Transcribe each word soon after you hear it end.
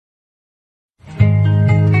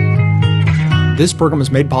This program is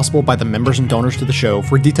made possible by the members and donors to the show.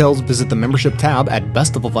 For details, visit the membership tab at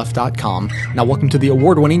bestoftheleft.com. Now welcome to the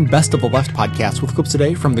award-winning Best of the Left podcast with clips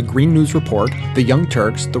today from the Green News Report, The Young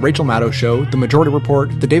Turks, The Rachel Maddow Show, The Majority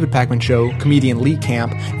Report, The David Pakman Show, comedian Lee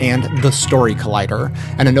Camp, and The Story Collider.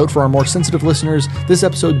 And a note for our more sensitive listeners, this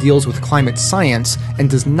episode deals with climate science and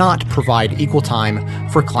does not provide equal time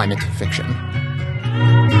for climate fiction.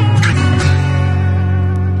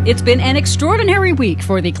 It's been an extraordinary week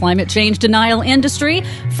for the climate change denial industry.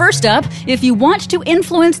 First up, if you want to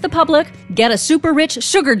influence the public, get a super rich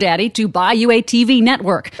sugar daddy to buy you a TV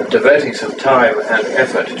network. Devoting some time and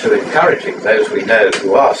effort to encouraging those we know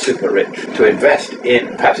who are super rich to invest in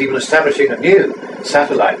perhaps even establishing a new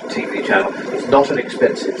satellite TV channel is not an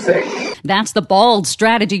expensive thing. That's the bold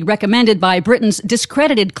strategy recommended by Britain's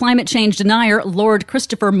discredited climate change denier, Lord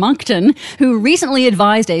Christopher Monckton, who recently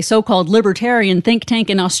advised a so-called libertarian think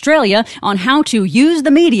tank in Australia on how to use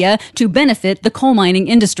the media to benefit the coal mining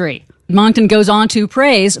industry. Monckton goes on to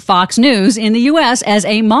praise Fox News in the U.S. as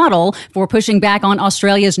a model for pushing back on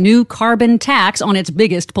Australia's new carbon tax on its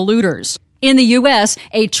biggest polluters. In the U.S.,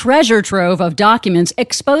 a treasure trove of documents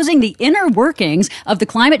exposing the inner workings of the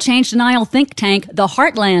climate change denial think tank, the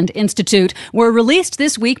Heartland Institute, were released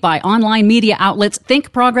this week by online media outlets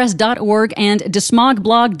thinkprogress.org and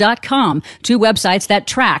desmogblog.com, two websites that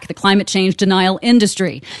track the climate change denial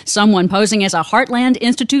industry. Someone posing as a Heartland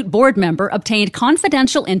Institute board member obtained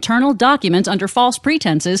confidential internal documents under false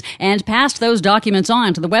pretenses and passed those documents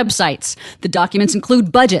on to the websites. The documents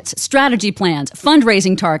include budgets, strategy plans,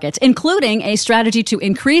 fundraising targets, including a strategy to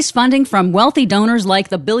increase funding from wealthy donors like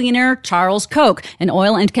the billionaire Charles Koch, an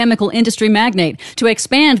oil and chemical industry magnate, to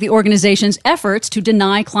expand the organization's efforts to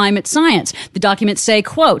deny climate science. The documents say,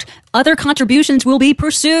 quote, "Other contributions will be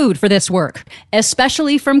pursued for this work,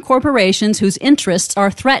 especially from corporations whose interests are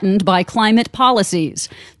threatened by climate policies."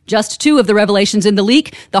 Just two of the revelations in the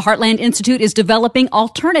leak, the Heartland Institute is developing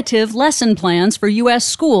alternative lesson plans for U.S.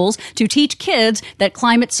 schools to teach kids that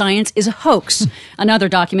climate science is a hoax. Another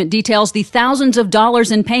document details the thousands of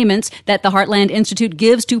dollars in payments that the Heartland Institute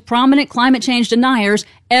gives to prominent climate change deniers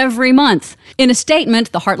every month. In a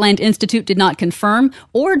statement, the Heartland Institute did not confirm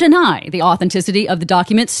or deny the authenticity of the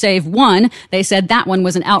documents, save one. They said that one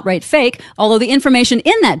was an outright fake, although the information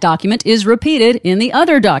in that document is repeated in the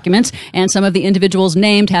other documents, and some of the individuals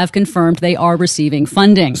named have confirmed they are receiving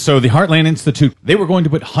funding. So the Heartland Institute, they were going to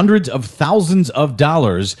put hundreds of thousands of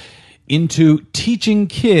dollars into teaching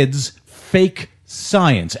kids fake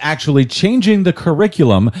science, actually changing the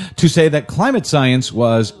curriculum to say that climate science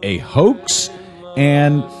was a hoax.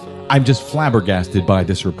 And I'm just flabbergasted by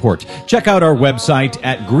this report. Check out our website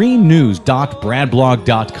at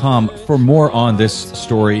greennews.bradblog.com for more on this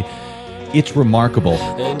story. It's remarkable.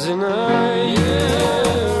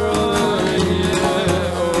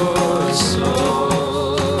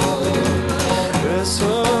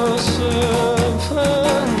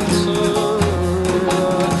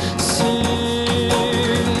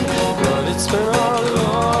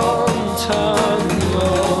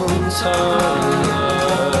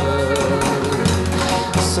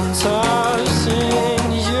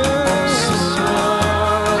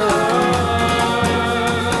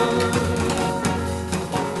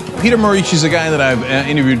 Peter Morici is a guy that I've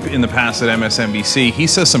interviewed in the past at MSNBC. He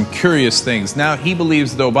says some curious things. Now, he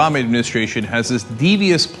believes the Obama administration has this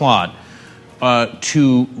devious plot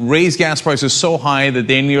to raise gas prices so high that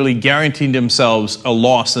they nearly guaranteed themselves a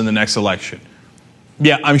loss in the next election.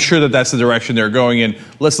 Yeah, I'm sure that that's the direction they're going in.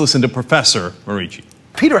 Let's listen to Professor Morici.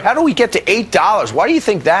 Peter, how do we get to $8? Why do you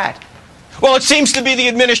think that? Well, it seems to be the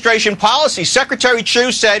administration policy. Secretary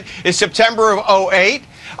Chu said in September of 2008,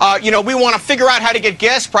 we want to figure out how to get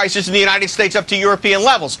gas prices in the United States up to European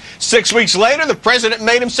levels. 6 weeks later, the president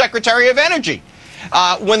made him Secretary of Energy.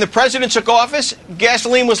 When the president took office,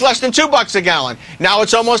 gasoline was less than $2 a gallon. Now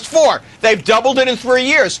it's almost $4. They've doubled it in 3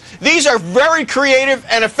 years. These are very creative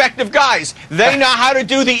and effective guys. They know how to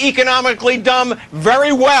do the economically dumb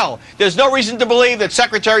very well. There's no reason to believe that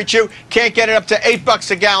Secretary Chu can't get it up to $8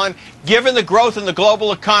 a gallon, given the growth in the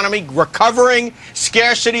global economy, recovering,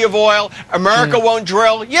 scarcity of oil. America won't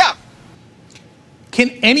drill. Yeah. Can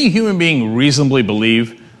any human being reasonably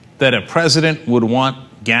believe that a president would want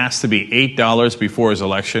gas to be $8 before his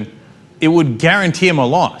election? It would guarantee him a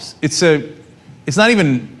loss. It's not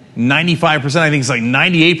even 95%. I think it's like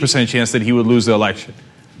 98% chance that he would lose the election.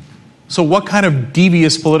 So what kind of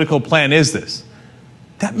devious political plan is this?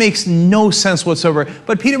 That makes no sense whatsoever.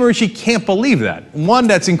 But Peter Morici can't believe that. One,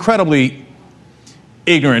 that's incredibly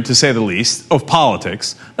ignorant, to say the least, of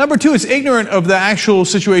politics. Number two, it's ignorant of the actual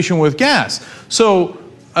situation with gas. So,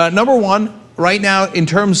 number one, right now, in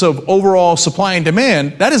terms of overall supply and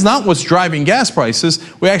demand, that is not what's driving gas prices.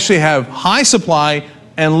 We actually have high supply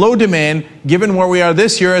and low demand given where we are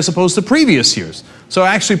this year as opposed to previous years. So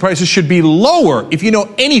actually prices should be lower if you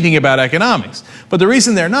know anything about economics. But the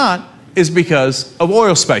reason they're not is because of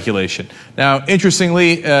oil speculation. Now,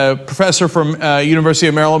 interestingly, a professor from University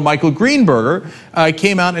of Maryland, Michael Greenberger,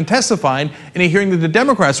 came out and testified in a hearing that the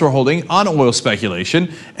Democrats were holding on oil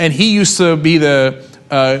speculation, and he used to be the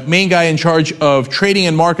main guy in charge of trading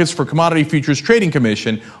and markets for Commodity Futures Trading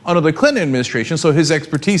Commission under the Clinton administration, so his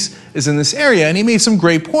expertise is in this area, and he made some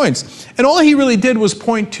great points. And all he really did was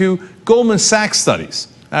point to Goldman Sachs studies.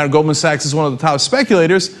 Now, Goldman Sachs is one of the top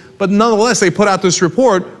speculators, but nonetheless, they put out this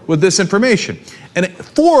report with this information. And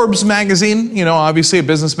Forbes magazine, obviously a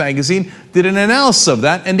business magazine, did an analysis of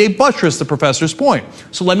that, and they buttressed the professor's point.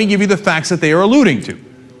 So let me give you the facts that they are alluding to.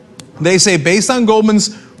 They say, based on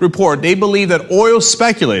Goldman's report, they believe that oil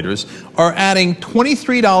speculators are adding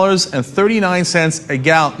 $23.39 a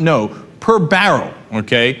gallon, per barrel,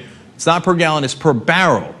 okay? It's not per gallon, it's per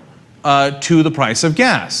barrel, to the price of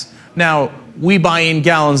gas. Now, we buy in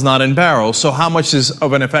gallons, not in barrels, so how much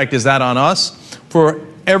of an effect is that on us? For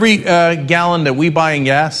every gallon that we buy in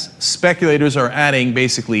gas, speculators are adding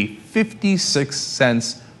basically 56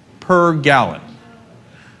 cents per gallon.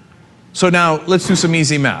 So now, let's do some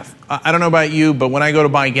easy math. I don't know about you, but when I go to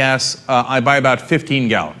buy gas, I buy about 15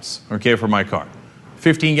 gallons, okay, for my car.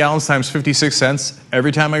 15 gallons times 56 cents.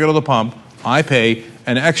 Every time I go to the pump, I pay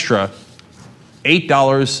an extra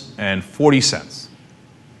 $8.40.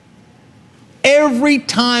 Every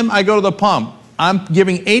time I go to the pump, I'm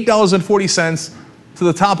giving $8.40 to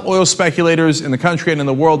the top oil speculators in the country and in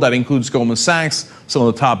the world. That includes Goldman Sachs, some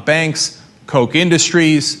of the top banks, Koch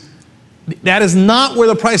Industries. That is not where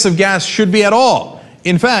the price of gas should be at all.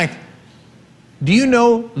 In fact, do you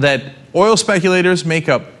know that oil speculators make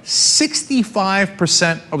up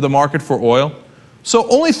 65% of the market for oil? So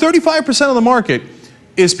only 35% of the market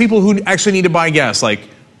is people who actually need to buy gas, like,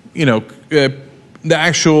 the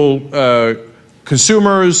actual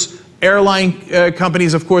consumers, airline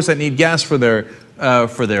companies, of course, that need gas for their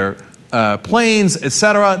planes,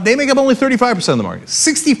 etc. They make up only 35% of the market.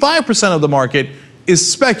 65% of the market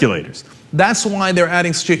is speculators. That's why they're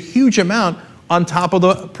adding such a huge amount on top of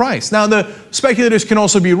the price. Now, the speculators can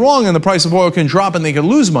also be wrong, and the price of oil can drop and they can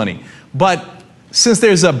lose money. But since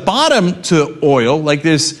there's a bottom to oil, like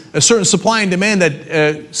there's a certain supply and demand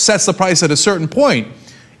that sets the price at a certain point,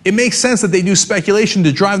 it makes sense that they do speculation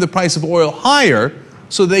to drive the price of oil higher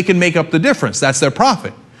so they can make up the difference. That's their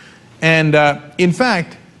profit. And in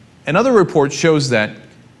fact, another report shows that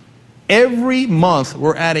every month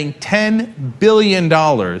we're adding $10 billion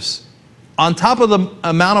on top of the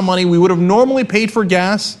amount of money we would have normally paid for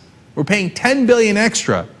gas. We're paying $10 billion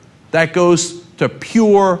extra. That goes to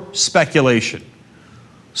pure speculation.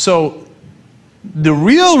 So the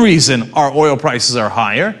real reason our oil prices are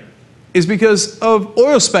higher is because of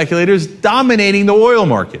oil speculators dominating the oil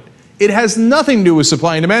market. It has nothing to do with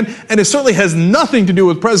supply and demand, and it certainly has nothing to do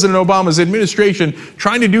with President Obama's administration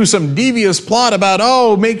trying to do some devious plot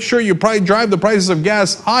about, make sure you drive the prices of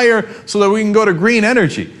gas higher so that we can go to green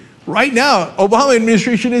energy. Right now, Obama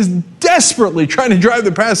administration is desperately trying to drive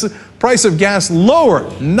the price of gas lower,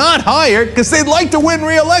 not higher, because they'd like to win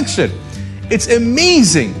re-election. It's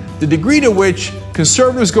amazing the degree to which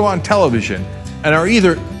conservatives go on television and are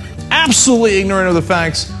either absolutely ignorant of the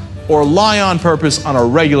facts or lie on purpose on a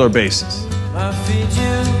regular basis. I feed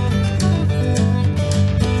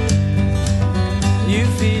you, you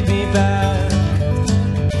feed me back.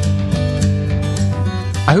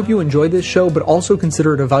 I hope you enjoyed this show, but also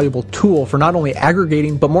consider it a valuable tool for not only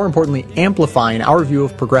aggregating, but more importantly, amplifying our view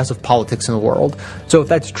of progressive politics in the world. So if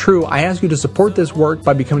that's true, I ask you to support this work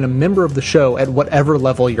by becoming a member of the show at whatever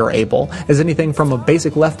level you're able, as anything from a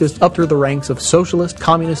basic leftist up through the ranks of socialist,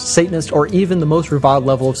 communist, Satanist, or even the most reviled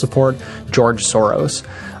level of support, George Soros.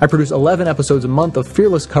 I produce 11 episodes a month of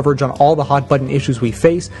fearless coverage on all the hot-button issues we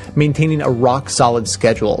face, maintaining a rock-solid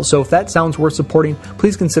schedule. So if that sounds worth supporting,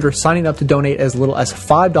 please consider signing up to donate as little as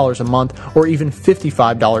 $5 a month or even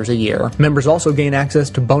 $55 a year. Members also gain access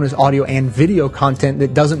to bonus audio and video content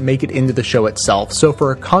that doesn't make it into the show itself. So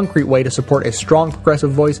for a concrete way to support a strong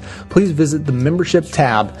progressive voice, please visit the membership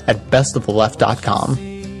tab at bestoftheleft.com.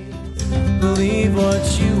 Believe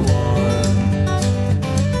what you want.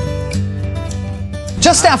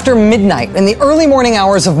 Just after midnight, in the early morning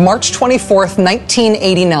hours of March 24th,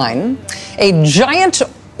 1989, a giant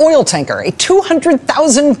oil tanker, a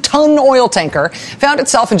 200,000-ton oil tanker, found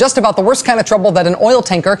itself in just about the worst kind of trouble that an oil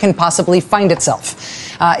tanker can possibly find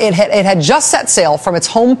itself. It had just set sail from its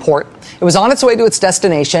home port. It was on its way to its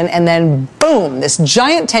destination, and then, boom, this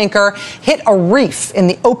giant tanker hit a reef in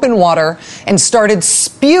the open water and started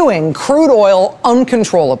spewing crude oil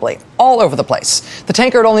uncontrollably all over the place. The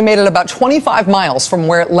tanker had only made it about 25 miles from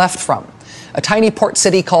where it left from, a tiny port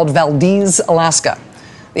city called Valdez, Alaska.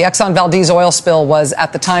 The Exxon Valdez oil spill was,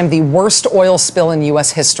 at the time, the worst oil spill in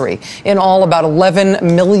U.S. history. In all, about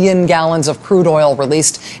 11 million gallons of crude oil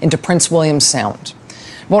released into Prince William Sound.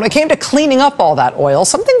 But when it came to cleaning up all that oil,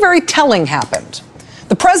 something very telling happened.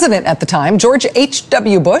 The president at the time, George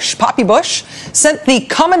H.W. Bush, Poppy Bush, sent the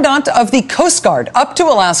commandant of the Coast Guard up to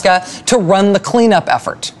Alaska to run the cleanup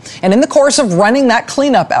effort. And in the course of running that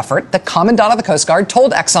cleanup effort, the commandant of the Coast Guard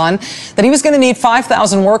told Exxon that he was going to need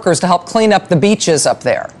 5,000 workers to help clean up the beaches up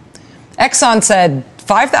there. Exxon said,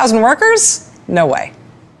 5,000 workers? No way.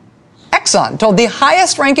 Exxon told the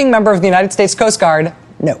highest-ranking member of the United States Coast Guard,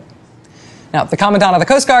 no. Now, the commandant of the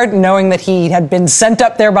Coast Guard, knowing that he had been sent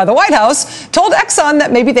up there by the White House, told Exxon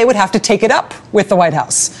that maybe they would have to take it up with the White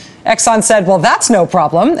House. Exxon said, well, that's no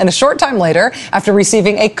problem. And a short time later, after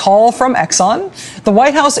receiving a call from Exxon, the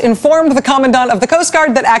White House informed the commandant of the Coast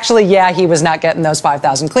Guard that actually, yeah, he was not getting those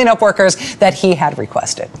 5,000 cleanup workers that he had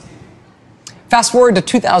requested. Fast forward to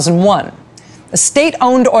 2001. A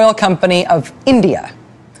state-owned oil company of India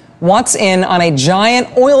wants in on a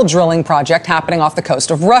giant oil drilling project happening off the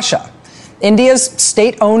coast of Russia. India's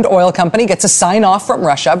state-owned oil company gets a sign-off from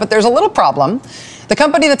Russia, but there's a little problem. The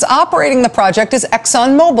company that's operating the project is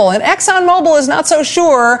ExxonMobil, and ExxonMobil is not so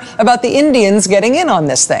sure about the Indians getting in on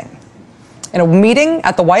this thing. In a meeting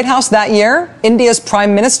at the White House that year, India's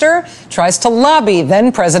prime minister tries to lobby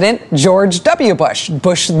then-President George W. Bush,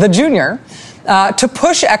 Bush the Jr., to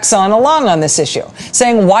push Exxon along on this issue,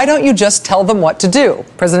 saying, why don't you just tell them what to do?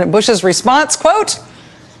 President Bush's response, quote,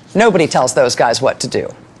 nobody tells those guys what to do.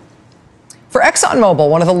 For ExxonMobil,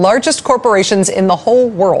 one of the largest corporations in the whole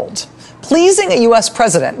world, pleasing a U.S.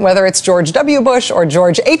 president, whether it's George W. Bush or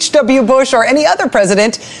George H.W. Bush or any other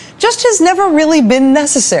president, just has never really been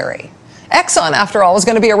necessary. Exxon, after all, is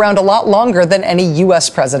going to be around a lot longer than any U.S.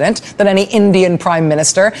 president, than any Indian prime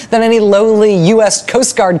minister, than any lowly U.S.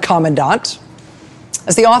 Coast Guard commandant.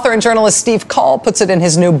 As the author and journalist Steve Call puts it in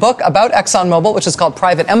his new book about ExxonMobil, which is called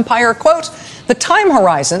Private Empire, quote, the time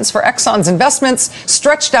horizons for Exxon's investments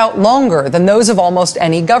stretched out longer than those of almost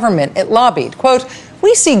any government it lobbied. Quote,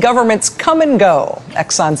 we see governments come and go,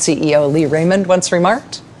 Exxon CEO Lee Raymond once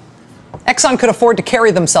remarked. Exxon could afford to carry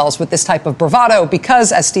themselves with this type of bravado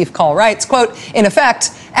because, as Steve Call writes, quote, in effect,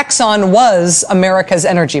 Exxon was America's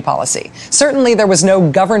energy policy. Certainly there was no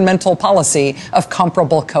governmental policy of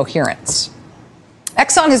comparable coherence.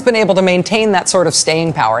 Exxon has been able to maintain that sort of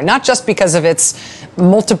staying power, not just because of its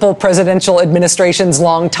multiple presidential administrations'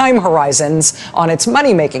 long time horizons on its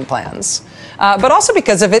money-making plans, but also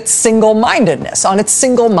because of its single-mindedness, on its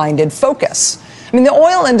single-minded focus. I mean, the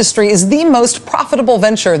oil industry is the most profitable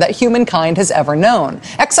venture that humankind has ever known.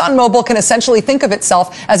 ExxonMobil can essentially think of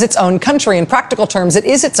itself as its own country. In practical terms, it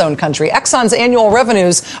is its own country. Exxon's annual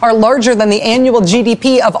revenues are larger than the annual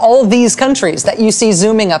GDP of all these countries that you see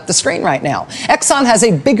zooming up the screen right now. Exxon has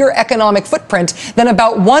a bigger economic footprint than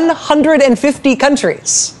about 150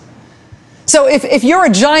 countries. So if you're a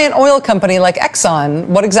giant oil company like Exxon,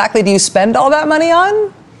 what exactly do you spend all that money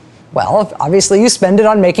on? Well, obviously you spend it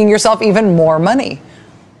on making yourself even more money.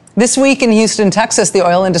 This week in Houston, Texas, the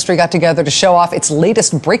oil industry got together to show off its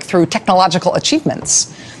latest breakthrough technological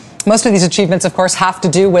achievements. Most of these achievements, of course, have to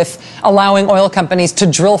do with allowing oil companies to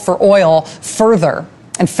drill for oil further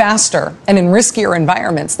and faster and in riskier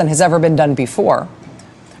environments than has ever been done before.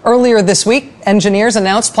 Earlier this week, engineers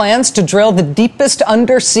announced plans to drill the deepest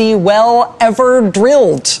undersea well ever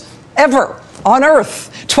drilled, ever, on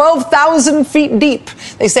Earth, 12,000 feet deep.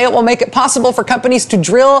 They say it will make it possible for companies to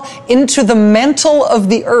drill into the mantle of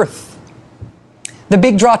the Earth. The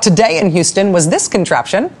big draw today in Houston was this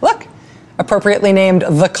contraption. Look, appropriately named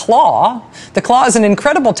the Claw. The Claw is an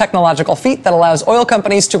incredible technological feat that allows oil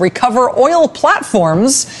companies to recover oil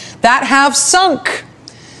platforms that have sunk.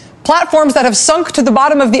 Platforms that have sunk to the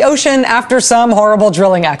bottom of the ocean after some horrible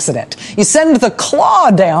drilling accident. You send the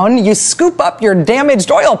Claw down, you scoop up your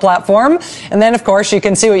damaged oil platform, and then, of course, you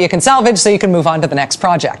can see what you can salvage so you can move on to the next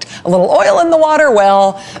project. A little oil in the water,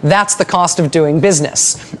 well, that's the cost of doing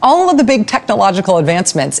business. All of the big technological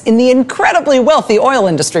advancements in the incredibly wealthy oil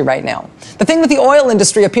industry right now. The thing that the oil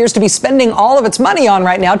industry appears to be spending all of its money on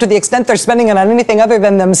right now, to the extent they're spending it on anything other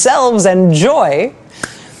than themselves and joy,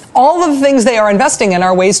 all of the things they are investing in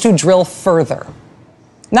are ways to drill further.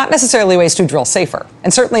 Not necessarily ways to drill safer,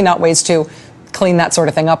 and certainly not ways to clean that sort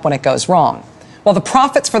of thing up when it goes wrong. While the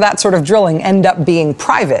profits for that sort of drilling end up being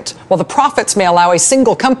private, while the profits may allow a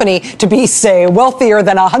single company to be, say, wealthier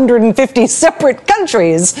than 150 separate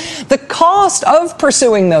countries, the cost of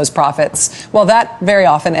pursuing those profits, well, that very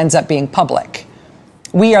often ends up being public.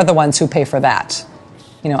 We are the ones who pay for that.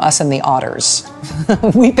 You know, us and the otters.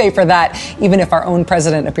 We pay for that, even if our own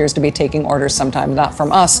president appears to be taking orders sometimes, not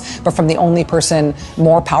from us, but from the only person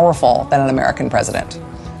more powerful than an American president,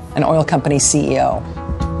 an oil company CEO.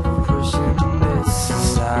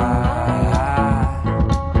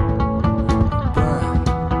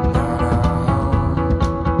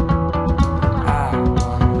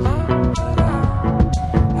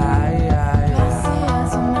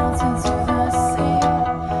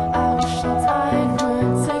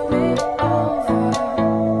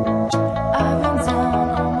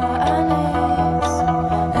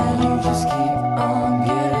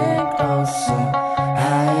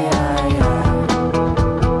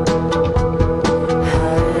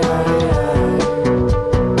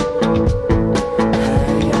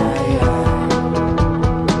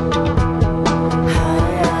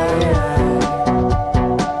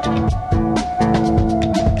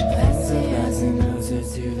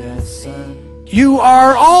 You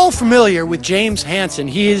are all familiar with James Hansen.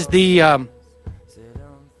 He is the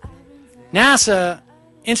NASA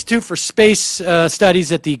Institute for Space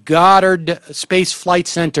Studies at the Goddard Space Flight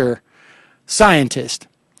Center scientist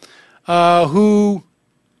who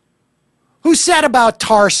said about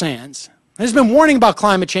tar sands, has been warning about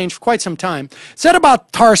climate change for quite some time, said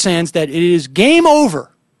about tar sands that it is game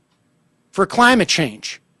over for climate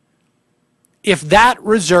change if that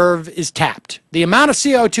reserve is tapped. The amount of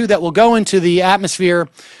CO2 that will go into the atmosphere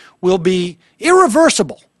will be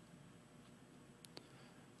irreversible.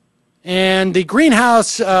 And the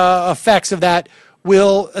greenhouse effects of that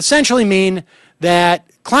will essentially mean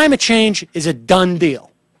that climate change is a done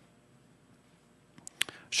deal.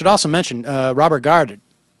 Should also mention Robert Goddard,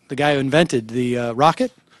 the guy who invented the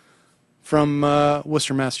rocket from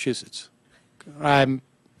Worcester, Massachusetts. I'm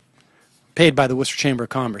paid by the Worcester Chamber of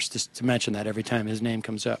Commerce just to mention that every time his name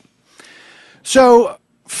comes up. So,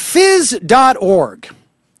 phys.org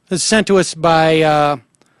is sent to us by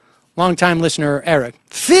longtime listener Eric.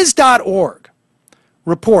 Phys.org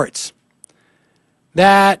reports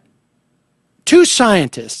that two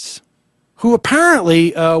scientists who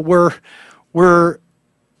apparently were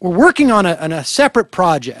working on a separate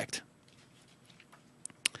project,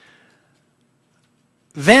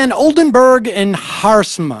 Van Oldenburg and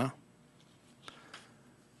Haarsma,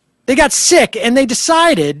 they got sick, and they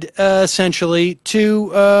decided, essentially,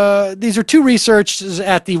 to... these are two researchers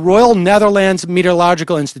at the Royal Netherlands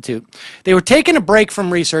Meteorological Institute. They were taking a break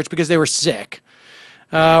from research because they were sick,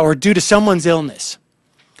 or due to someone's illness.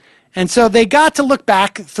 And so they got to look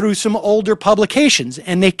back through some older publications,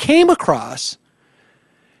 and they came across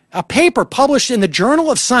a paper published in the Journal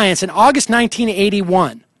of Science in August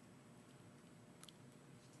 1981,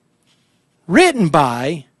 written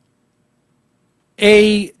by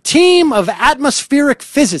a team of atmospheric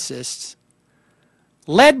physicists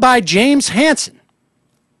led by James Hansen.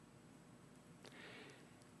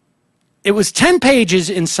 It was 10 pages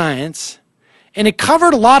in Science, and it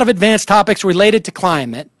covered a lot of advanced topics related to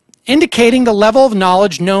climate, indicating the level of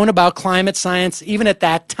knowledge known about climate science even at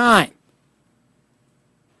that time.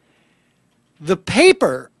 The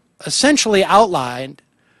paper essentially outlined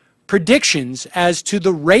predictions as to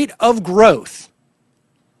the rate of growth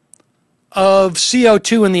of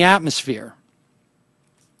CO2 in the atmosphere,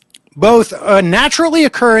 both naturally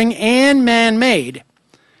occurring and man-made,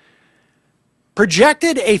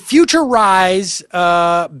 projected a future rise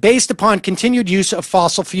based upon continued use of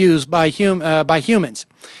fossil fuels by humans.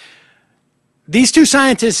 These two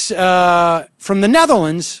scientists from the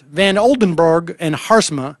Netherlands, Van Oldenburg and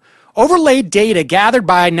Haarsma, overlaid data gathered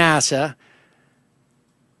by NASA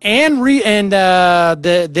and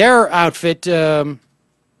their outfit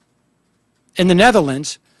in the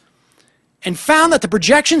Netherlands, and found that the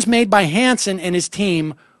projections made by Hansen and his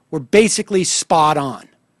team were basically spot on.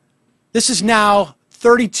 This is now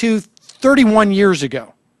 31 years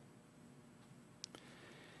ago.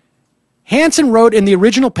 Hansen wrote in the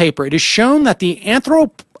original paper, it is shown that the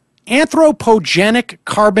anthropogenic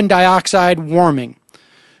carbon dioxide warming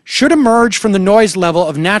should emerge from the noise level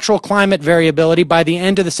of natural climate variability by the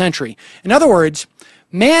end of the century. In other words,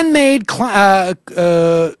 man-made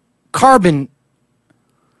carbon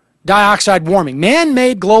dioxide warming,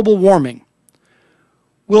 man-made global warming,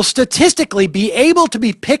 will statistically be able to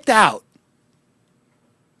be picked out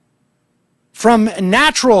from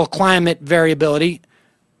natural climate variability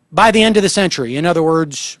by the end of the century. In other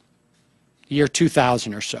words, year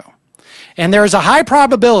 2000 or so. And there is a high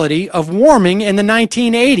probability of warming in the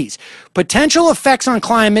 1980s. Potential effects on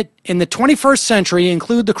climate in the 21st century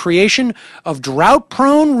include the creation of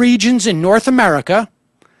drought-prone regions in North America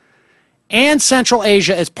and Central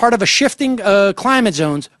Asia as part of a shifting climate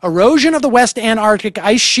zones, erosion of the West Antarctic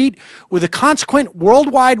ice sheet with a consequent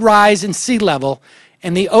worldwide rise in sea level,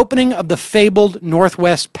 and the opening of the fabled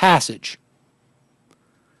Northwest Passage.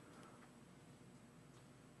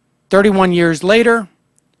 31 years later,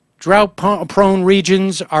 drought-prone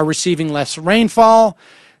regions are receiving less rainfall.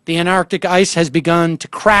 The Antarctic ice has begun to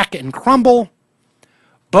crack and crumble.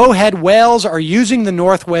 Bowhead whales are using the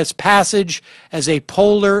Northwest Passage as a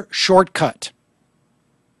polar shortcut.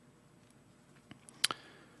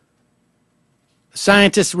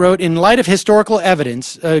 Scientists wrote, in light of historical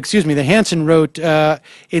evidence, the Hansen wrote,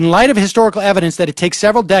 in light of historical evidence that it takes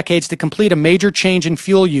several decades to complete a major change in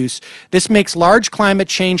fuel use, this makes large climate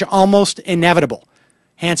change almost inevitable.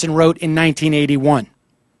 Hansen wrote in 1981.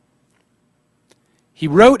 He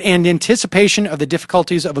wrote in anticipation of the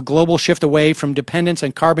difficulties of a global shift away from dependence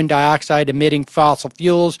on carbon dioxide emitting fossil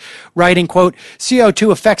fuels, writing, quote,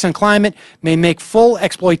 CO2 effects on climate may make full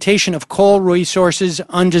exploitation of coal resources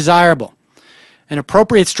undesirable. An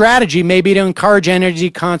appropriate strategy may be to encourage energy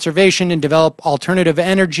conservation and develop alternative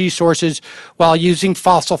energy sources while using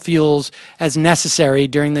fossil fuels as necessary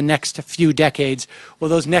during the next few decades. Well,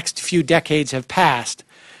 those next few decades have passed.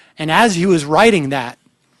 And as he was writing that,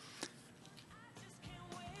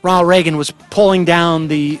 Ronald Reagan was pulling down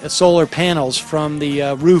the solar panels from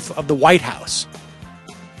the roof of the White House.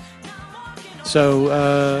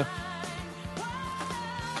 So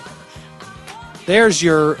there's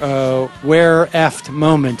your where effed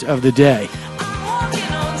moment of the day.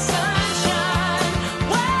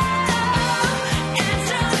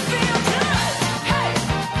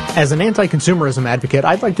 As an anti-consumerism advocate,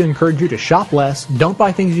 I'd like to encourage you to shop less, don't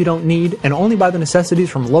buy things you don't need, and only buy the necessities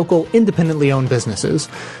from local, independently owned businesses.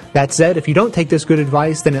 That said, if you don't take this good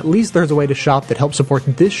advice, then at least there's a way to shop that helps support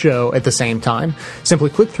this show at the same time. Simply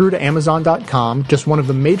click through to Amazon.com, just one of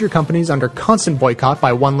the major companies under constant boycott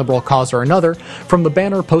by one liberal cause or another, from the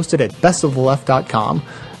banner posted at bestoftheleft.com.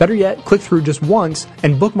 Better yet, click through just once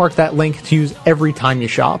and bookmark that link to use every time you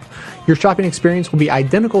shop. Your shopping experience will be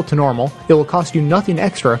identical to normal. It will cost you nothing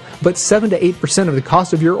extra, but 7 to 8% of the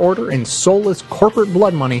cost of your order in soulless corporate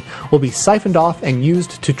blood money will be siphoned off and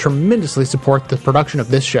used to tremendously support the production of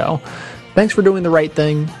this show. Thanks for doing the right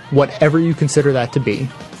thing, whatever you consider that to be.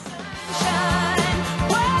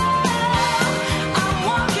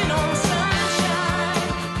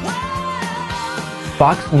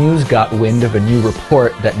 Fox News got wind of a new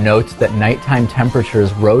report that notes that nighttime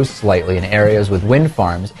temperatures rose slightly in areas with wind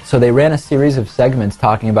farms, so they ran a series of segments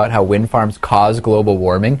talking about how wind farms cause global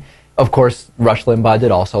warming. Of course, Rush Limbaugh did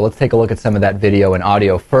also. Let's take a look at some of that video and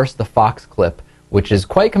audio. First, the Fox clip, which is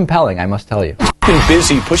quite compelling, I must tell you. Been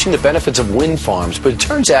busy pushing the benefits of wind farms, but it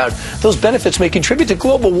turns out those benefits may contribute to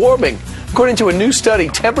global warming. According to a new study,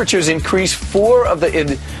 temperatures increased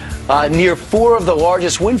near four of the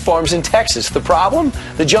largest wind farms in Texas. The problem?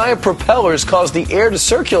 The giant propellers cause the air to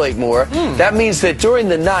circulate more. That means that during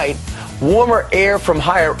the night, warmer air from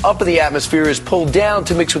higher up in the atmosphere is pulled down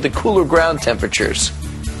to mix with the cooler ground temperatures.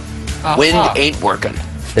 Wind ain't working.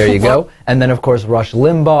 There you go. And then, of course, Rush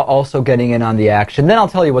Limbaugh also getting in on the action. Then I'll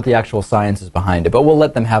tell you what the actual science is behind it, but we'll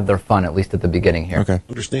let them have their fun, at least at the beginning here. Okay.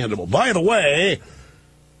 Understandable. By the way,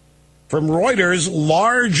 from Reuters,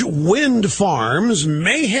 large wind farms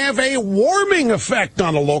may have a warming effect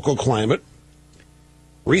on a local climate.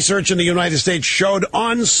 Research in the United States showed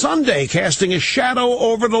on Sunday, casting a shadow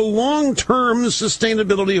over the long-term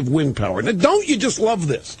sustainability of wind power. Now, don't you just love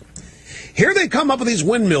this? Here they come up with these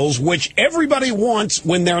windmills, which everybody wants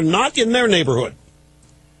when they're not in their neighborhood,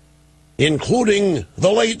 including the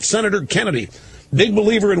late Senator Kennedy. Big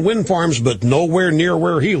believer in wind farms, but nowhere near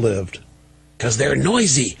where he lived, because they're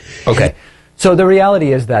noisy. Okay. So the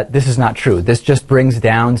reality is that this is not true. This just brings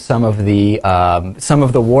down some of the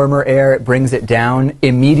warmer air. It brings it down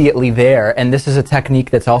immediately there. And this is a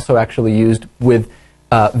technique that's also actually used with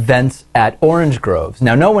vents at orange groves.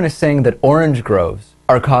 Now, no one is saying that orange groves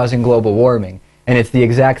are causing global warming, and it's the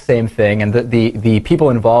exact same thing. And the people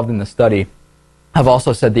involved in the study have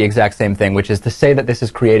also said the exact same thing, which is to say that this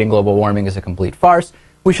is creating global warming is a complete farce.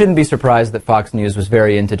 We shouldn't be surprised that Fox News was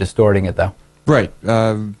very into distorting it, though. Right.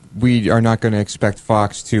 We are not going to expect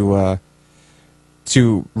Fox to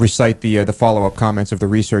recite the follow-up comments of the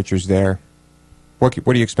researchers there. What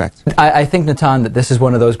do you expect? I think, Natan, that this is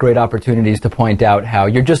one of those great opportunities to point out how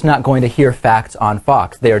you're just not going to hear facts on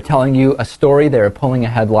Fox. They are telling you a story, they are pulling a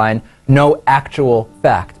headline, no actual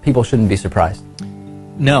fact. People shouldn't be surprised.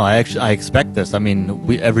 No, I expect this. I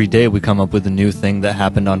mean, every day we come up with a new thing that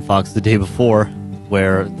happened on Fox the day before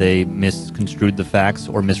where they misconstrued the facts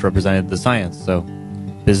or misrepresented the science. So,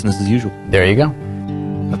 business as usual. There you go.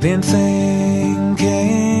 I've been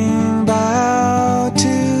thinking about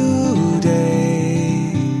today,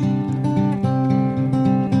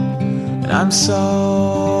 and I'm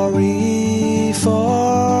sorry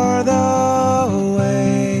for the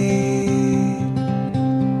way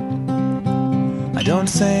I don't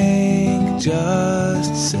think,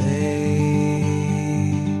 just say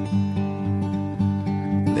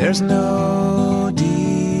there's no delay.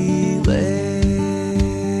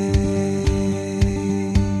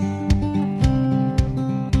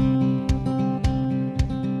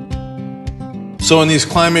 So in these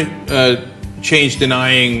climate change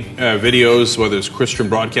denying videos, whether it's Christian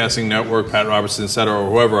Broadcasting Network, Pat Robertson, et cetera, or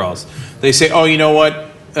whoever else, they say, oh, you know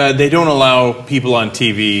what? They don't allow people on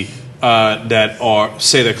TV that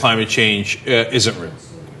say that climate change isn't real.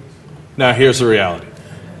 Now, here's the reality.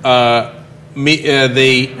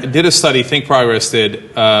 They did a study, Think Progress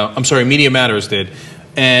did, Media Matters did,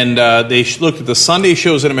 and they looked at the Sunday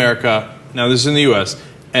shows in America, now this is in the U.S.,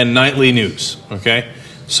 and nightly news, okay?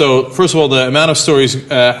 So, first of all, the amount of stories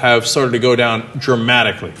have started to go down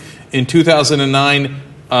dramatically. In 2009,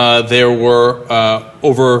 there were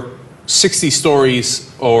over 60 stories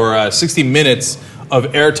or 60 minutes of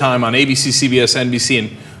airtime on ABC, CBS,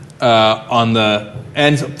 NBC,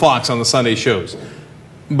 and Fox on the Sunday shows.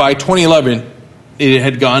 By 2011, it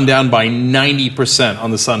had gone down by 90%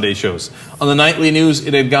 on the Sunday shows. On the nightly news,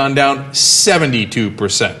 it had gone down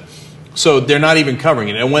 72%. So they're not even covering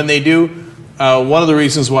it. And when they do, one of the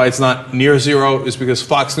reasons why it's not near zero is because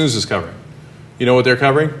Fox News is covering. You know what they're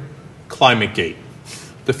covering? ClimateGate.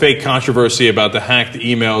 The fake controversy about the hacked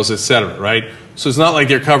emails, etc., right? So it's not like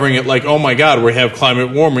they're covering it like, oh my God, we have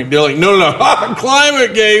climate warming. They're like, no,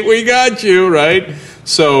 ClimateGate, we got you, right?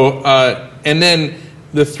 So, and then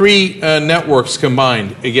the three networks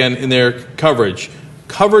combined, again, in their coverage,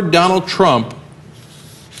 covered Donald Trump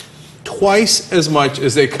twice as much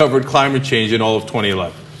as they covered climate change in all of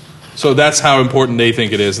 2011. So that's how important they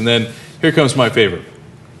think it is. And then here comes my favorite.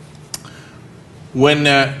 When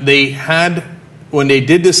they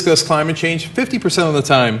did discuss climate change, 50% of the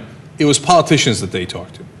time, it was politicians that they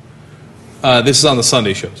talked to. This is on the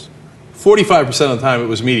Sunday shows. 45% of the time, it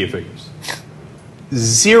was media figures.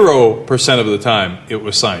 0% of the time, it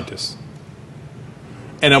was scientists.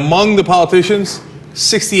 And among the politicians,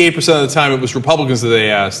 68% of the time, it was Republicans that they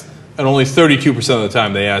asked, and only 32% of the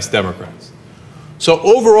time, they asked Democrats. So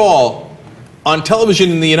overall, on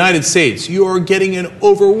television in the United States, you are getting an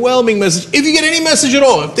overwhelming message. If you get any message at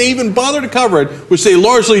all, if they even bother to cover it, which they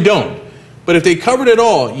largely don't, but if they cover it at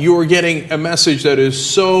all, you are getting a message that is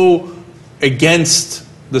so against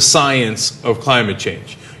the science of climate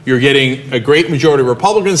change. You're getting a great majority of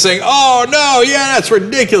Republicans saying, oh, no, yeah, that's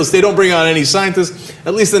ridiculous. They don't bring on any scientists.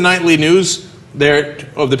 At least the nightly news,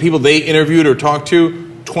 of the people they interviewed or talked to,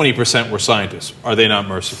 20% were scientists. Are they not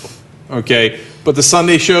merciful? Okay, but the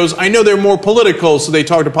Sunday shows, I know they're more political, so they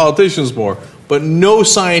talk to politicians more, but no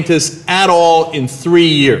scientists at all in 3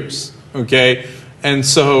 years. Okay, and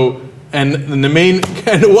so, and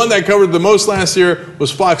the one that covered the most last year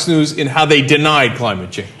was Fox News in how they denied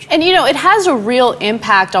climate change. And, you know, it has a real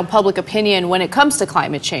impact on public opinion when it comes to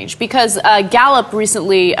climate change, because Gallup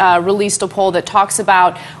recently released a poll that talks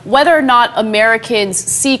about whether or not Americans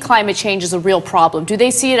see climate change as a real problem. Do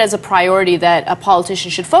they see it as a priority that a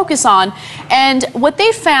politician should focus on? And what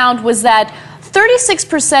they found was that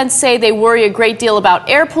 36% say they worry a great deal about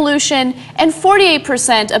air pollution and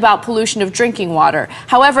 48% about pollution of drinking water.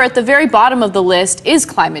 However, at the very bottom of the list is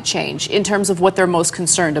climate change in terms of what they're most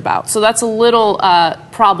concerned about. So that's a little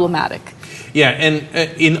problematic. Yeah, and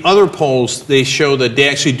in other polls, they show that they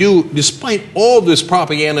actually do, despite all this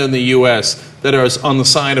propaganda in the U.S. that is on the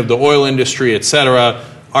side of the oil industry, etc.,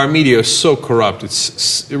 our media is so corrupt.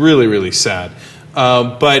 It's really, really sad.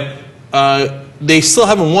 But they still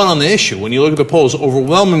haven't won on the issue. When you look at the polls,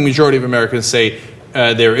 overwhelming majority of Americans say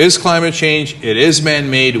there is climate change, it is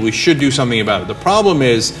man-made, we should do something about it. The problem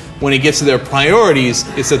is, when it gets to their priorities,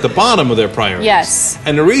 it's at the bottom of their priorities. Yes.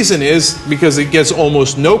 And the reason is because it gets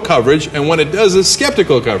almost no coverage, and when it does, it's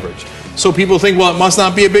skeptical coverage. So people think, well, it must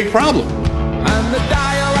not be a big problem. And the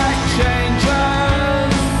dialect changes,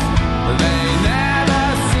 they never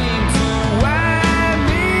seem to wear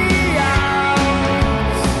me out.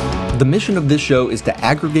 The mission of this show is to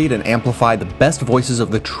aggregate and amplify the best voices of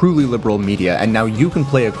the truly liberal media, and now you can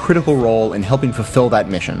play a critical role in helping fulfill that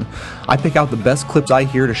mission. I pick out the best clips I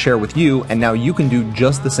hear to share with you, and now you can do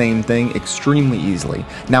just the same thing extremely easily.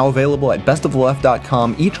 Now available at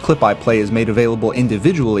bestoftheleft.com, each clip I play is made available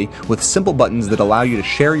individually with simple buttons that allow you to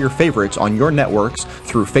share your favorites on your networks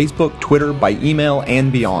through Facebook, Twitter, by email,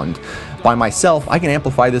 and beyond. By myself, I can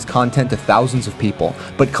amplify this content to thousands of people,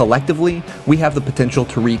 but collectively, we have the potential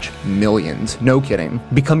to reach millions. No kidding.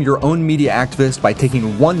 Become your own media activist by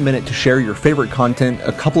taking 1 minute to share your favorite content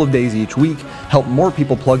a couple of days each week, help more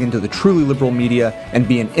people plug into the truly liberal media, and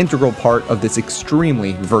be an integral part of this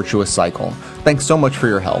extremely virtuous cycle. Thanks so much for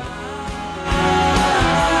your help.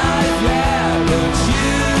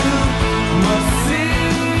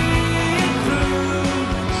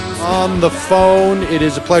 On the phone, it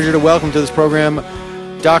is a pleasure to welcome to this program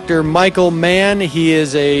Dr. Michael Mann. He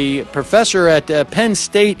is a professor at Penn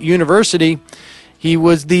State University. He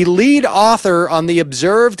was the lead author on the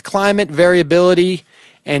Observed Climate Variability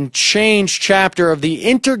and Change chapter of the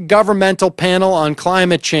Intergovernmental Panel on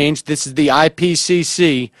Climate Change. This is the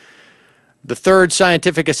IPCC. The third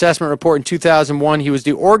scientific assessment report in 2001. He was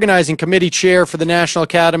the organizing committee chair for the National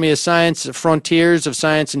Academy of Science Frontiers of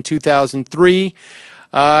Science in 2003.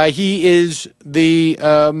 He is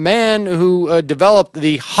the man who developed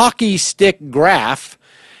the hockey stick graph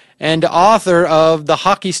and author of The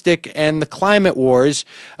Hockey Stick and the Climate Wars,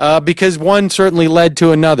 because one certainly led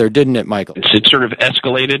to another, didn't it, Michael? It sort of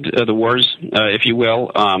escalated the wars, if you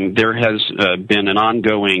will. There has been an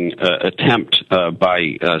ongoing attempt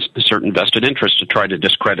by certain vested interests to try to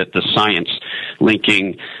discredit the science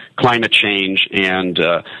linking climate change and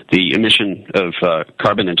the emission of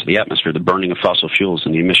carbon into the atmosphere, the burning of fossil fuels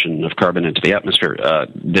and the emission of carbon into the atmosphere.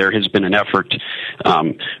 There has been an effort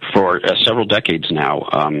for several decades now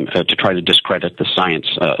to try to discredit the science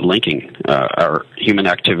linking our human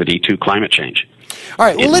activity to climate change. All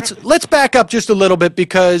right, well, let's back up just a little bit,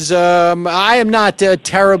 because I am not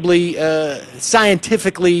terribly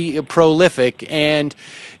scientifically prolific, and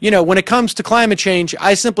when it comes to climate change,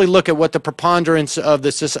 I simply look at what the preponderance of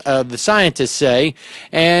the scientists say,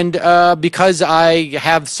 and because I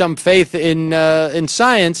have some faith in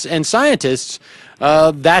science and scientists,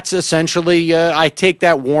 that's essentially, I take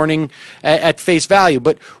that warning at face value.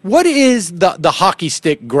 But what is the hockey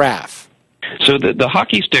stick graph? So the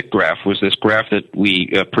hockey stick graph was this graph that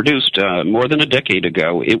we produced more than a decade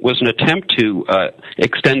ago. It was an attempt to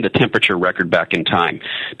extend the temperature record back in time,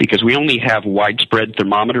 because we only have widespread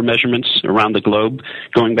thermometer measurements around the globe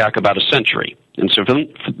going back about a century. And so from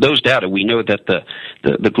those data, we know that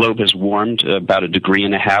the globe has warmed about 1.5 degrees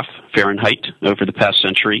Fahrenheit over the past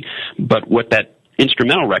century. But what that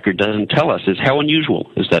instrumental record doesn't tell us is how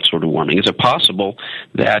unusual is that sort of warming. Is it possible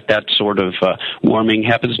that that sort of warming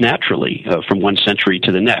happens naturally from one century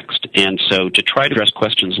to the next? And so to try to address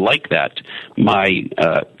questions like that, my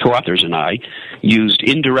co-authors and I used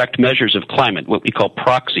indirect measures of climate, what we call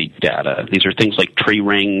proxy data. These are things like tree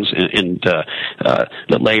rings and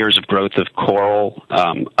the layers of growth of coral,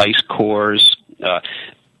 ice cores,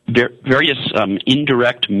 various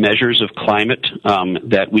indirect measures of climate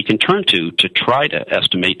that we can turn to try to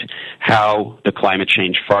estimate how the climate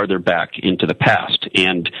changed farther back into the past.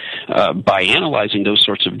 And by analyzing those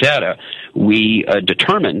sorts of data, we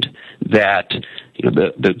determined that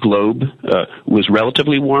the globe was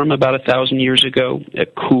relatively warm about 1,000 years ago.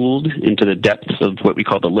 It cooled into the depths of what we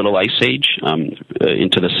call the Little Ice Age,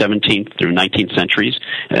 into the 17th through 19th centuries.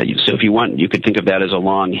 So if you want, you could think of that as a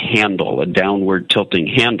long handle, a downward tilting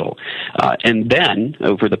handle. And then,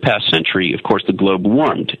 over the past century, of course, the globe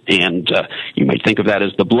warmed. And you might think of that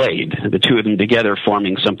as the blade, the two of them together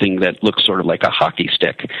forming something that looks sort of like a hockey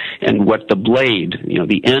stick. And what the blade,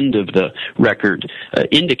 the end of the record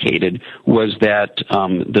indicated was that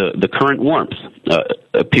the current warmth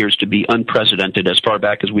appears to be unprecedented as far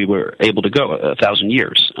back as we were able to go, 1,000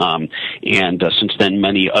 years. And since then,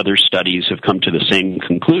 many other studies have come to the same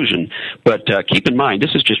conclusion. But keep in mind,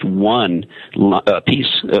 this is just one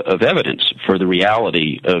piece of evidence for the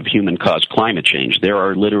reality of human-caused climate change. There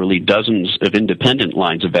are literally dozens of independent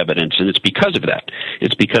lines of evidence, and it's because of that.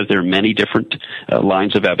 It's because there are many different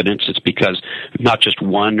lines of evidence. It's because not just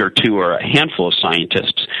one or two or a handful of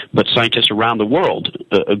scientists, but scientists around the world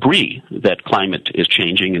agree that climate is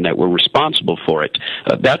changing and that we're responsible for it.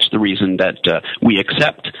 That's the reason that we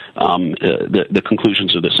accept the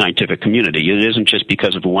conclusions of the scientific community. It isn't just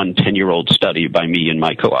because of one 10-year-old study by me and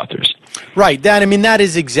my co-authors. Right. That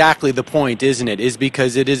is exactly the point, isn't it? Is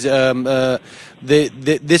because it is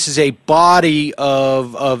this is a body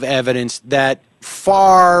of evidence that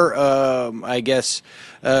far, I guess,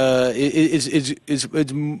 is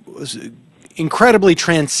incredibly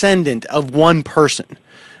transcendent of one person.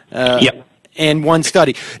 And one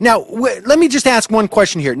study. Now, let me just ask one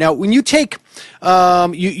question here. Now, when you take,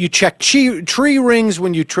 you check tree rings,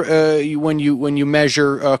 when you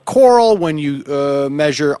measure coral, when you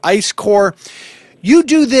measure ice core, you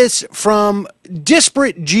do this from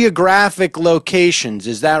disparate geographic locations.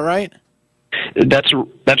 Is that right?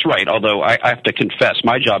 That's right, although I have to confess,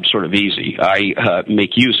 my job's sort of easy. I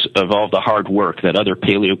make use of all the hard work that other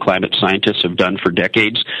paleoclimate scientists have done for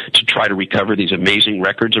decades to try to recover these amazing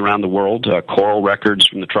records around the world, coral records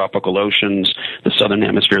from the tropical oceans, the southern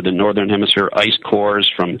hemisphere, the northern hemisphere, ice cores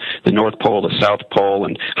from the North Pole, the South Pole,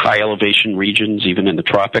 and high elevation regions, even in the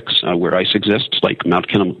tropics where ice exists, like Mount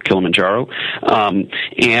Kilimanjaro,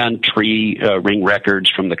 and tree ring records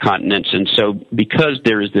from the continents. And so because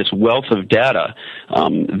there is this wealth of data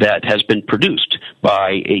that has been produced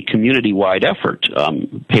by a community-wide effort,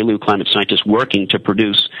 paleoclimate scientists working to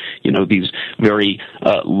produce, these very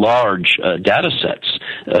large data sets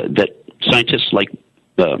that scientists like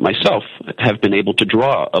myself have been able to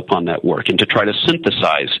draw upon that work and to try to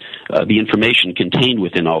synthesize the information contained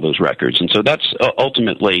within all those records. And so that's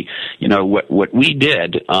ultimately, what we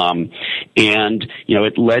did. And,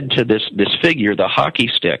 it led to this figure, the hockey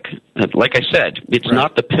stick. Like I said, it's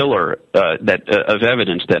not the pillar of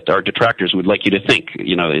evidence that our detractors would like you to think.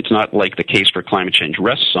 It's not like the case for climate change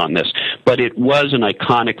rests on this, but it was an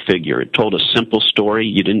iconic figure. It told a simple story.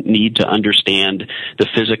 You didn't need to understand the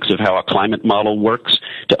physics of how a climate model works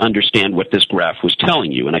to understand what this graph was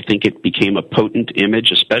telling you. And I think it became a potent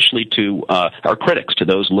image, especially to our critics, to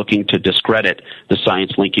those looking to discredit the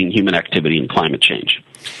science linking human activity and climate change.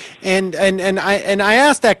 And I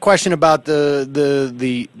asked that question about the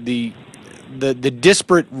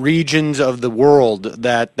disparate regions of the world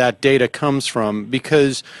that data comes from,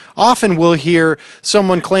 because often we'll hear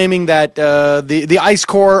someone claiming that the ice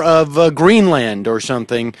core of Greenland or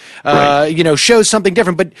something shows something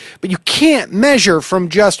different, but you can't measure from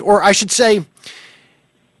just, or I should say,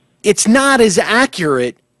 it's not as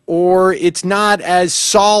accurate or it's not as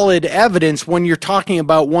solid evidence when you're talking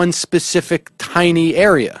about one specific tiny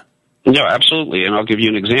area. No, absolutely, and I'll give you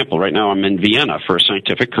an example. Right now, I'm in Vienna for a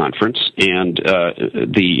scientific conference, and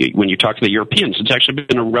when you talk to the Europeans, it's actually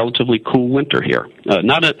been a relatively cool winter here.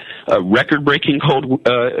 Not a record-breaking cold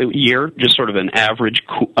year, just sort of an average,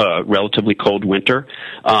 relatively cold winter.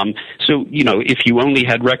 So, if you only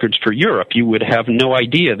had records for Europe, you would have no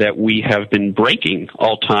idea that we have been breaking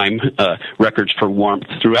all-time records for warmth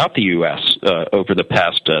throughout the U.S. Over the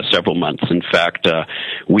past several months. In fact,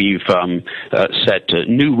 we've set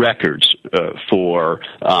new records for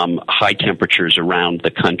high temperatures around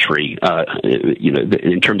the country,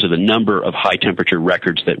 in terms of the number of high temperature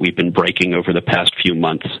records that we've been breaking over the past few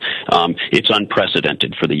months. It's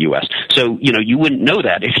unprecedented for the U.S. So, you wouldn't know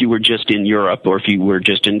that if you were just in Europe or if you were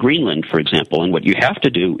just in Greenland, for example. And what you have to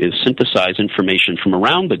do is synthesize information from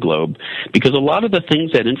around the globe, because a lot of the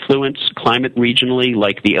things that influence climate regionally,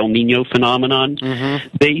 like the El Nino phenomenon,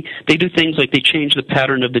 they do things like they change the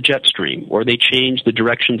pattern of the jet stream, or they change the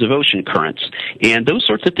directions of ocean currents. And those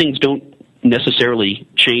sorts of things don't necessarily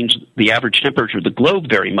change the average temperature of the globe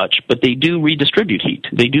very much, but they do redistribute heat.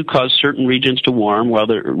 They do cause certain regions to warm while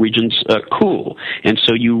the regions cool. And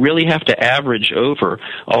so you really have to average over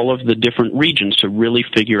all of the different regions to really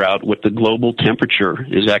figure out what the global temperature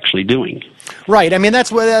is actually doing. Right. I mean,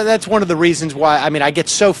 that's one of the reasons why, I get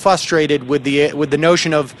so frustrated with the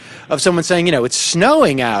notion of someone saying, it's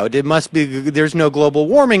snowing out, it must be, there's no global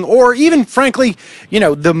warming, or even, frankly,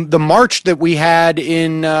 the march that we had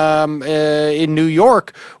in New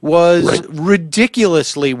York was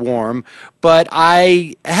ridiculously warm, but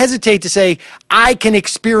I hesitate to say I can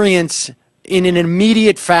experience in an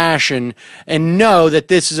immediate fashion and know that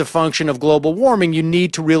this is a function of global warming. You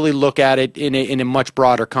need to really look at it in a much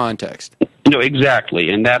broader context. No, exactly,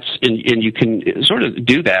 and you can sort of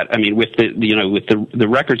do that. I mean, with the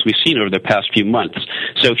records we've seen over the past few months.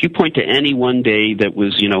 So if you point to any one day that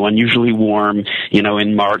was unusually warm,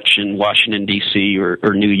 in March in Washington D.C.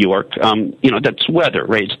 or New York, that's weather,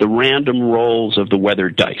 right? It's the random rolls of the weather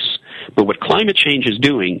dice. But what climate change is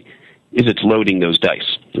doing is it's loading those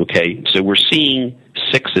dice. Okay, so we're seeing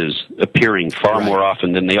sixes appearing far more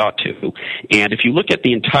often than they ought to, and if you look at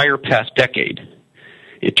the entire past decade,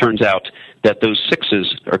 it turns out that those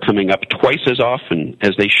sixes are coming up twice as often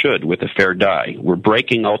as they should with a fair die. We're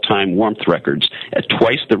breaking all-time warmth records at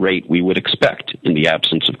twice the rate we would expect in the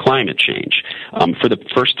absence of climate change. For the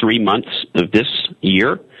first 3 months of this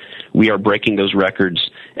year, we are breaking those records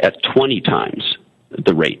at 20 times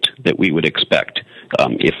the rate that we would expect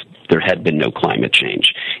if there had been no climate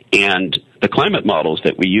change. And the climate models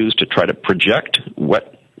that we use to try to project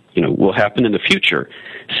what will happen in the future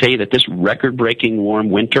say that this record-breaking warm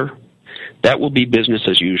winter, that will be business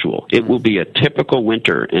as usual. It will be a typical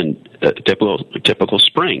winter and a typical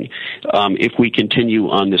spring if we continue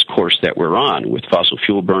on this course that we're on with fossil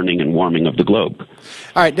fuel burning and warming of the globe.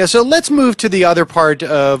 All right, now so let's move to the other part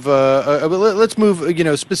of let's move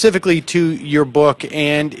specifically to your book,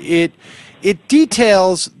 and it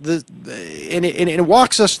details and it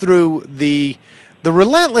walks us through the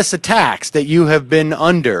relentless attacks that you have been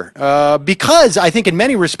under, because I think in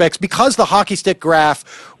many respects, because the hockey stick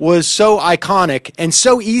graph was so iconic and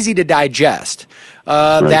so easy to digest,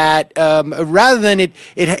 that rather than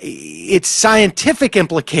its scientific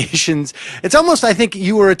implications, it's almost, I think,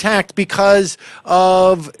 you were attacked because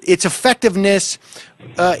of its effectiveness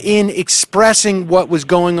in expressing what was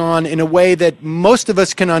going on in a way that most of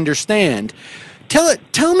us can understand.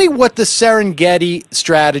 Tell me what the Serengeti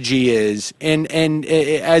strategy is, and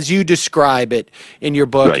as you describe it in your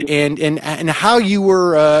book, right. and how you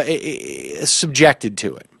were subjected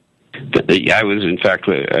to it. Yeah, I was, in fact,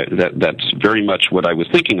 that's very much what I was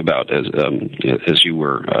thinking about as you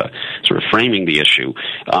were sort of framing the issue.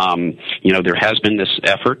 There has been this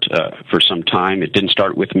effort for some time. It didn't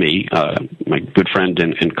start with me. My good friend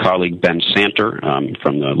and colleague Ben Santer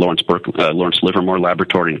from the Lawrence Livermore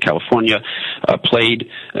Laboratory in California played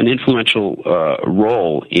an influential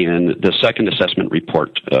role in the second assessment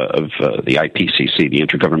report of the IPCC, the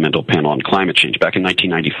Intergovernmental Panel on Climate Change, back in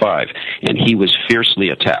 1995, and he was fiercely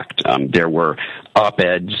attacked. There were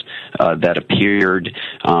op-eds that appeared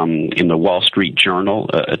in the Wall Street Journal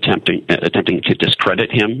attempting to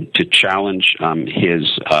discredit him, to challenge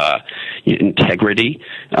his integrity,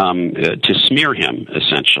 to smear him,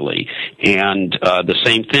 essentially. And the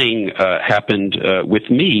same thing happened with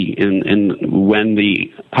me when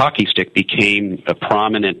the hockey stick became a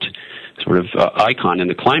prominent sort of icon in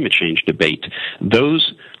the climate change debate.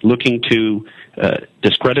 Those looking to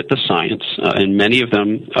discredit the science, and many of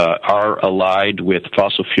them are allied with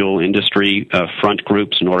fossil fuel industry front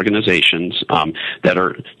groups and organizations that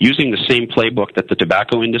are using the same playbook that the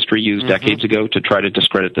tobacco industry used decades ago to try to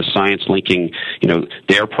discredit the science linking,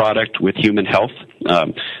 their product with human health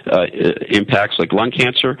impacts like lung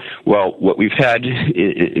cancer. Well, what we've had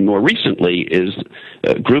more recently is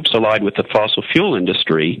groups allied with the fossil fuel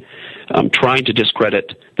industry trying to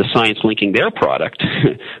discredit the science linking their product,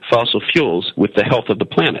 fossil fuels, with the health of the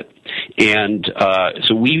planet. And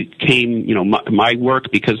so we came, my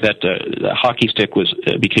work, because that the hockey stick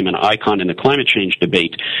became an icon in the climate change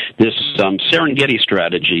debate. This Serengeti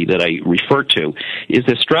strategy that I refer to is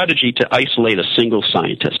the strategy to isolate a single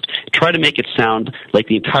scientist, try to make it sound like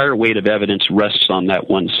the entire weight of evidence rests on that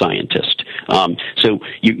one scientist. So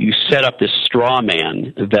you set up this straw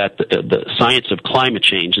man that the science of climate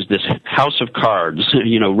change is this house of cards,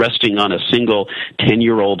 resting on a single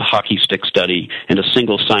 10-year-old hockey stick study and a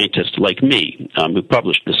single scientist like me who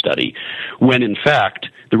published the study, when in fact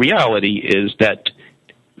the reality is that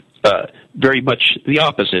very much the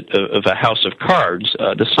opposite of a house of cards.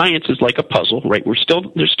 The science is like a puzzle, right? There's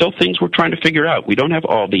still things we're trying to figure out. We don't have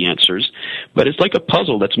all the answers, but it's like a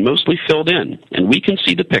puzzle that's mostly filled in, and we can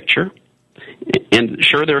see the picture. And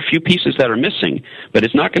sure, there are a few pieces that are missing, but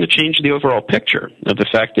it's not going to change the overall picture of the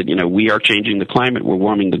fact that, we are changing the climate, we're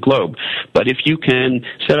warming the globe. But if you can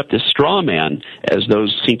set up this straw man, as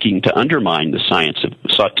those seeking to undermine the science have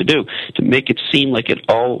sought to do, to make it seem like it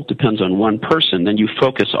all depends on one person, then you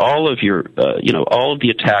focus all of your, all of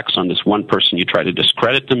the attacks on this one person. You try to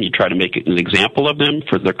discredit them, you try to make an example of them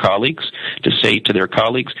for their colleagues, to say to their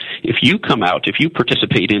colleagues, if you come out, if you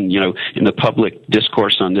participate in, in the public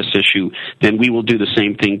discourse on this issue, then we will do the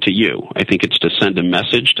same thing to you. I think it's to send a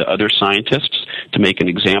message to other scientists, to make an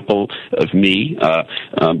example of me,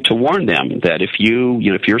 to warn them that if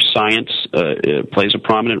if your science plays a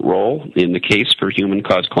prominent role in the case for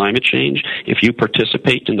human-caused climate change, if you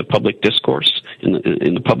participate in the public discourse,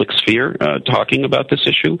 in the public sphere, talking about this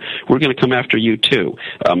issue, we're going to come after you too.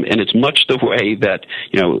 And it's much the way that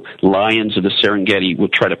lions of the Serengeti will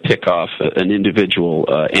try to pick off an individual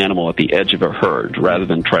animal at the edge of a herd rather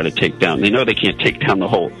than try to take down. They know they can't take down the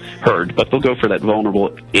whole herd, but they'll go for that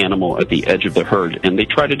vulnerable animal at the edge of the herd, and they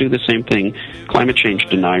try to do the same thing. Climate change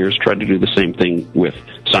deniers try to do the same thing with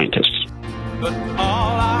scientists. But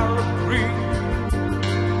all I agree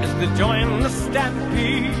is to join the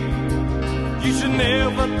stampede. You should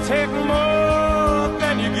never take more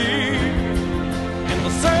than you give in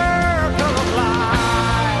the circle of life.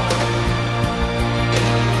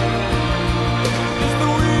 It's the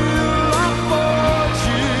wheel of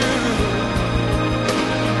fortune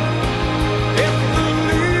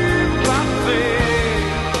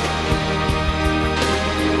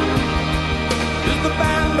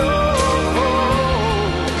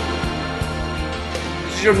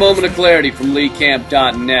Another moment of clarity from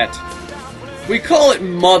LeeCamp.net. We call it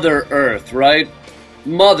Mother Earth, right?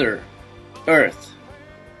 Mother Earth.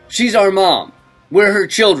 She's our mom. We're her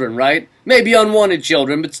children, right? Maybe unwanted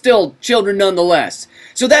children, but still children nonetheless.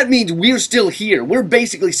 So that means we're still here. We're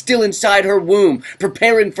basically still inside her womb,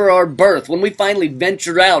 preparing for our birth when we finally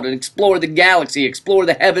venture out and explore the galaxy, explore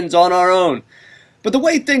the heavens on our own. But the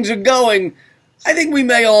way things are going, I think we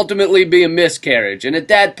may ultimately be a miscarriage, and at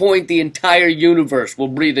that point the entire universe will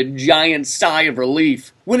breathe a giant sigh of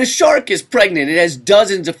relief. When a shark is pregnant, it has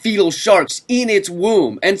dozens of fetal sharks in its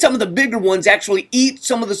womb, and some of the bigger ones actually eat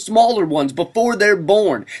some of the smaller ones before they're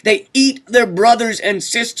born. They eat their brothers and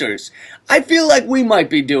sisters. I feel like we might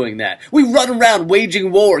be doing that. We run around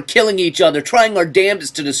waging war, killing each other, trying our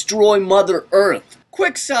damnedest to destroy Mother Earth.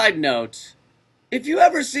 Quick side note, if you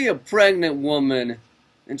ever see a pregnant woman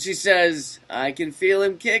and she says, "I can feel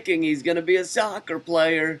him kicking, he's gonna be a soccer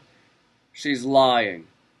player," she's lying.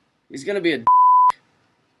 He's gonna be a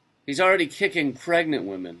He's already kicking pregnant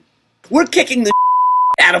women. We're kicking the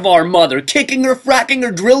out of our mother, kicking her, fracking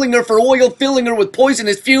her, drilling her for oil, filling her with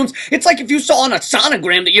poisonous fumes. It's like if you saw on a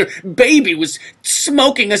sonogram that your baby was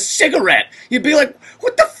smoking a cigarette. You'd be like,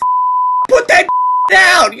 what the f***? Put that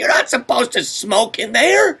down! You're not supposed to smoke in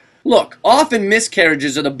there! Look, often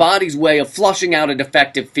miscarriages are the body's way of flushing out a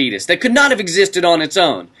defective fetus that could not have existed on its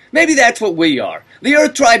own. Maybe that's what we are. The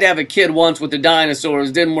Earth tried to have a kid once with the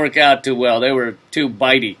dinosaurs, didn't work out too well. They were too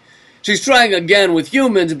bitey. She's trying again with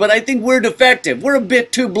humans, but I think we're defective. We're a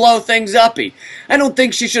bit too blow things uppy. I don't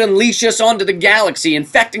think she should unleash us onto the galaxy,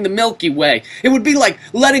 infecting the Milky Way. It would be like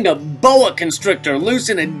letting a boa constrictor loose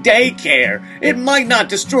in a daycare. It might not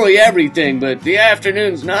destroy everything, but the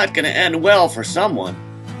afternoon's not going to end well for someone.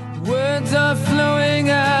 Words are flowing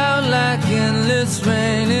out like endless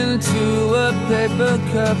rain into a paper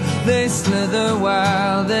cup. They slither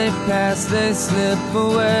while they pass, they slip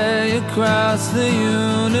away across the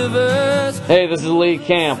universe. Hey, this is Lee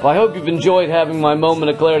Camp. I hope you've enjoyed having my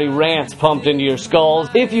Moment of Clarity rants pumped into your skulls.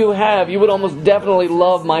 If you have, you would almost definitely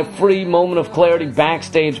love my free Moment of Clarity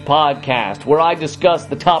Backstage podcast, where I discuss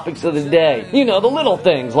the topics of the day. You know, the little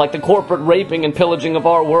things like the corporate raping and pillaging of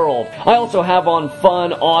our world. I also have on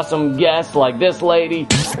fun, awesome guests like this lady.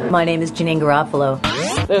 My name is Janine Garofalo.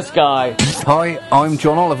 This guy. Hi, I'm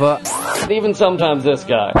John Oliver. Even sometimes this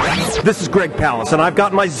guy. This is Greg Pallas, and I've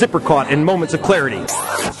got my zipper caught in Moments of Clarity.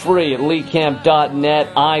 Free at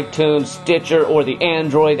LeeCamp.net, iTunes, Stitcher, or the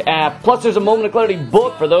Android app. Plus, there's a Moment of Clarity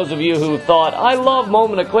book for those of you who thought, I love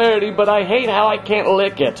Moment of Clarity, but I hate how I can't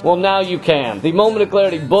lick it. Well, now you can. The Moment of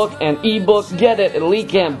Clarity book and ebook, get it at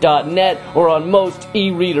LeeCamp.net or on most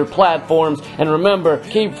e-reader platforms. And remember,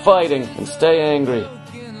 keep fighting and stay angry.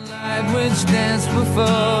 Which dance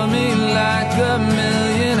before me like a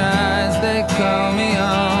million eyes. They call me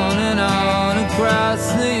on and on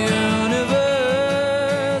across the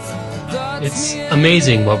universe. It's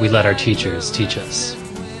amazing what we let our teachers teach us.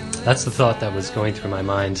 That's the thought that was going through my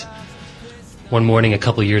mind one morning a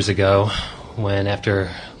couple years ago when,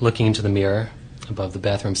 after looking into the mirror above the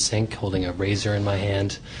bathroom sink, holding a razor in my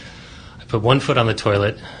hand, I put one foot on the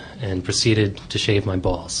toilet and proceeded to shave my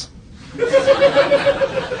balls.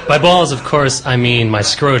 By balls, of course, I mean my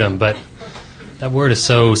scrotum, but that word is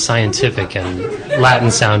so scientific and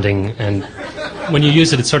Latin-sounding, and when you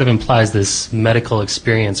use it, it sort of implies this medical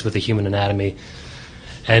experience with the human anatomy.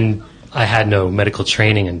 And I had no medical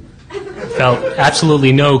training and felt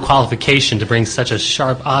absolutely no qualification to bring such a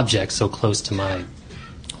sharp object so close to my,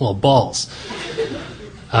 well, balls.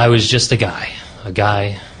 I was just a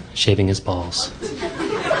guy shaving his balls.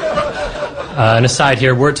 An aside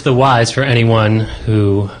here, word to the wise for anyone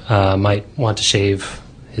who might want to shave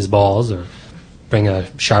his balls or bring a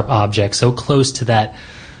sharp object so close to that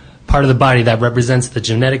part of the body that represents the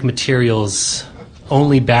genetic material's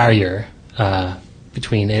only barrier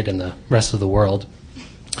between it and the rest of the world.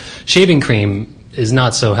 Shaving cream is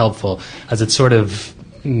not so helpful, as it sort of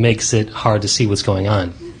makes it hard to see what's going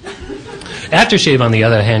on. Aftershave, on the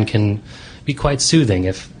other hand, can be quite soothing,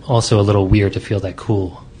 if also a little weird to feel that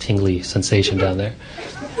cool, tingly sensation down there.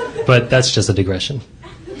 But that's just a digression.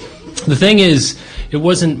 The thing is, it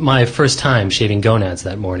wasn't my first time shaving gonads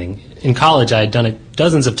that morning. In college, I had done it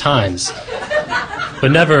dozens of times, but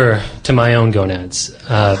never to my own gonads.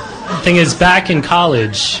 The thing is, back in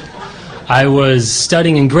college, I was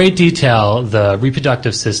studying in great detail the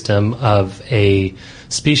reproductive system of a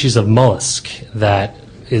species of mollusk that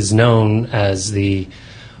is known as the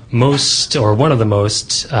most, or one of the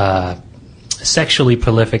most, sexually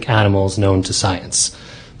prolific animals known to science.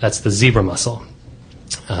 That's the zebra mussel,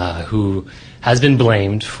 who has been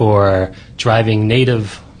blamed for driving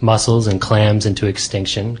native mussels and clams into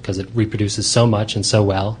extinction because it reproduces so much and so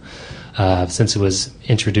well since it was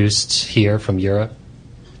introduced here from Europe.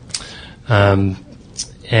 And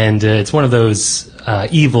it's one of those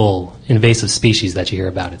evil invasive species that you hear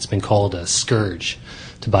about. It's been called a scourge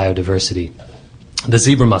to biodiversity. The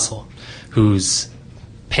zebra mussel, whose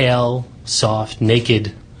pale, soft,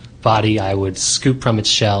 naked body I would scoop from its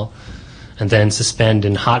shell and then suspend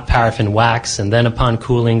in hot paraffin wax, and then upon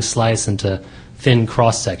cooling slice into thin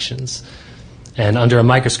cross-sections. And under a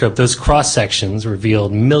microscope, those cross-sections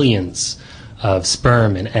revealed millions of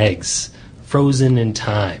sperm and eggs, frozen in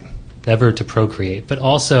time, never to procreate, but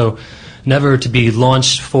also never to be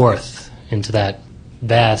launched forth into that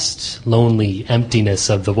vast, lonely emptiness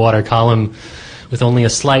of the water column with only a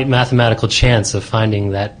slight mathematical chance of finding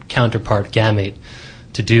that counterpart gamete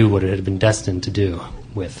to do what it had been destined to do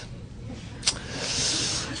with.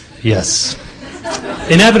 Yes.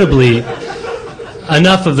 Inevitably,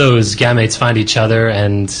 enough of those gametes find each other,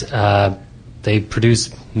 and they produce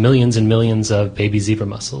millions and millions of baby zebra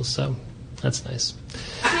mussels, so that's nice.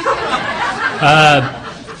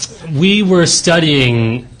 We were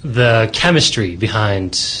studying the chemistry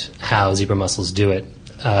behind how zebra mussels do it.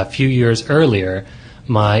 A few years earlier,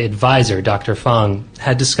 my advisor, Dr. Fong,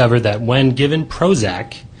 had discovered that when given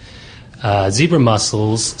Prozac, zebra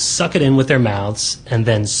mussels suck it in with their mouths and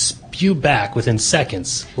then spew back within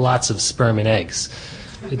seconds lots of sperm and eggs.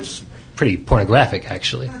 It's pretty pornographic,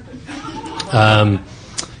 actually.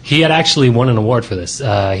 He had actually won an award for this.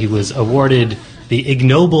 He was awarded the Ig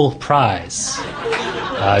Nobel Prize.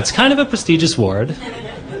 It's kind of a prestigious award,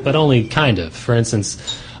 but only kind of. For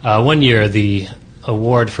instance, one year the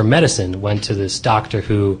award for medicine went to this doctor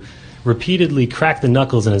who repeatedly cracked the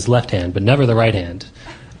knuckles in his left hand, but never the right hand,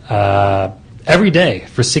 every day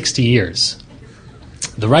for 60 years.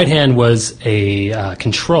 The right hand was a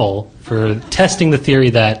control for testing the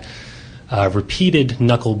theory that repeated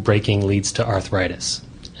knuckle breaking leads to arthritis.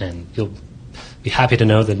 And you'll be happy to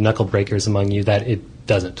know that knuckle breakers among you that it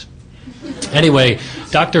doesn't. Anyway,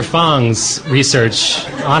 Dr. Fong's research,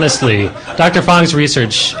 honestly, Dr. Fong's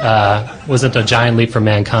research wasn't a giant leap for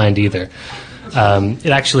mankind either. It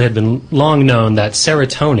actually had been long known that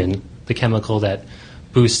serotonin, the chemical that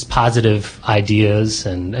boosts positive ideas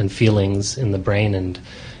and feelings in the brain and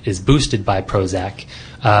is boosted by Prozac,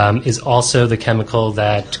 is also the chemical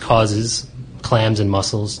that causes clams and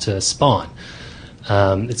mussels to spawn.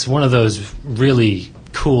 It's one of those really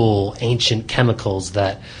cool ancient chemicals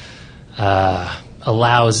that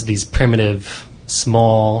allows these primitive,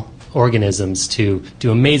 small organisms to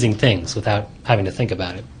do amazing things without having to think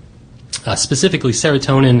about it. Specifically,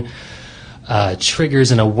 serotonin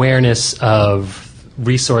triggers an awareness of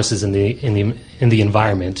resources in the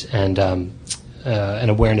environment and an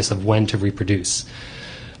awareness of when to reproduce.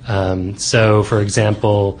 So, for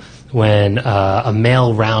example, when a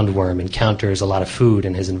male roundworm encounters a lot of food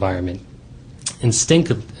in his environment,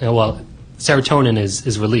 serotonin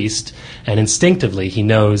is released, and instinctively he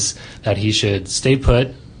knows that he should stay put,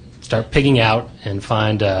 start pigging out, and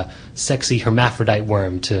find a sexy hermaphrodite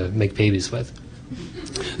worm to make babies with.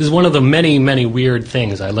 This is one of the many, many weird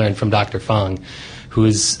things I learned from Dr. Fong, who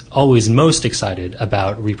is always most excited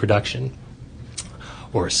about reproduction.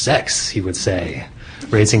 Or sex, he would say,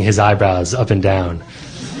 raising his eyebrows up and down.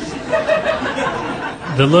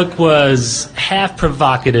 The look was half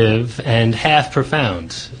provocative and half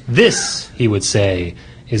profound. This, he would say,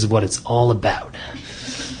 is what it's all about.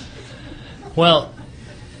 Well,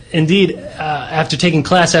 indeed, after taking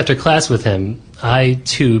class after class with him, I,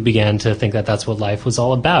 too, began to think that that's what life was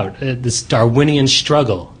all about, this Darwinian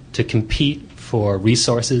struggle to compete for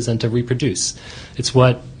resources and to reproduce. It's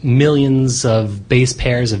what millions of base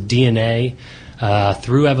pairs of DNA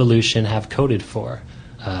through evolution have coded for.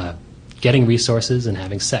 Getting resources and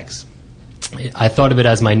having sex. I thought of it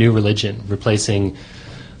as my new religion, replacing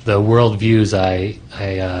the worldviews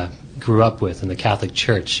I grew up with in the Catholic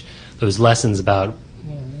Church. Those lessons about,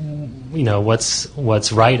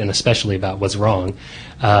 what's right and especially about what's wrong,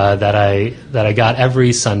 that I got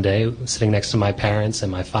every Sunday, sitting next to my parents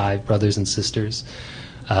and my 5 brothers and sisters.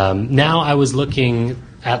 Now I was looking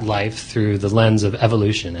at life through the lens of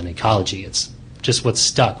evolution and ecology. It's just what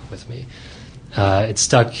stuck with me. It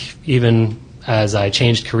stuck even as I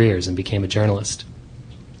changed careers and became a journalist.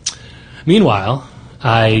 Meanwhile,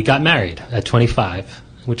 I got married at 25,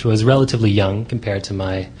 which was relatively young compared to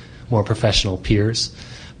my more professional peers.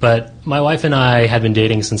 But my wife and I had been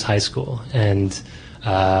dating since high school, and we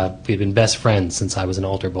had been best friends since I was an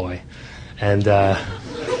altar boy. And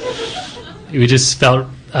we just felt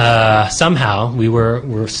somehow we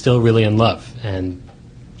were still really in love. And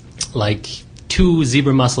like two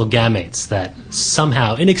zebra mussel gametes that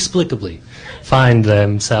somehow, inexplicably, find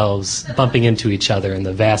themselves bumping into each other in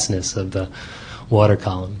the vastness of the water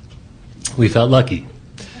column. We felt lucky.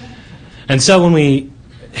 And so when we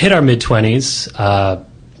hit our mid-20s,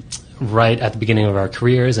 right at the beginning of our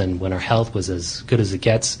careers and when our health was as good as it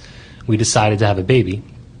gets, we decided to have a baby.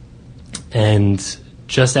 And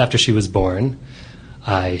just after she was born,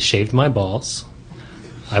 I shaved my balls,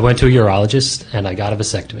 I went to a urologist, and I got a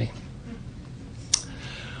vasectomy.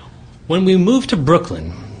 When we moved to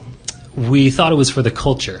Brooklyn, we thought it was for the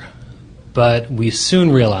culture, but we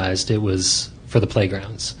soon realized it was for the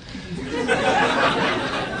playgrounds.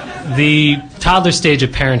 The toddler stage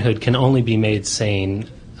of parenthood can only be made sane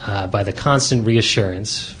by the constant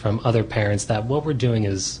reassurance from other parents that what we're doing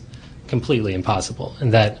is completely impossible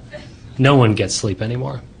and that no one gets sleep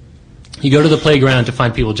anymore. You go to the playground to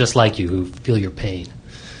find people just like you who feel your pain.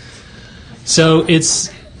 So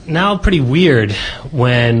it's now pretty weird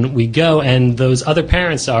when we go and those other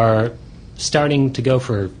parents are starting to go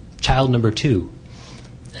for child number 2.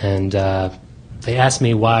 And they ask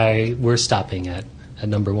me why we're stopping at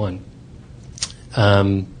number 1.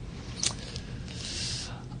 I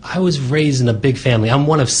was raised in a big family. I'm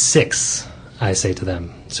one of 6, I say to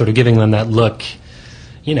them, sort of giving them that look,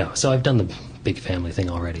 so I've done the big family thing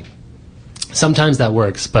already. Sometimes that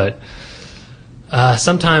works, but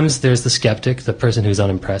sometimes there's the skeptic, the person who's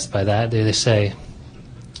unimpressed by that. They say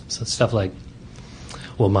stuff like,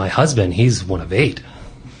 well, my husband, he's one of 8.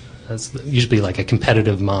 That's usually like a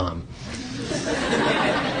competitive mom.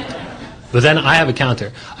 But then I have a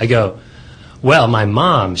counter. I go, well, my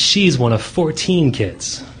mom, she's one of 14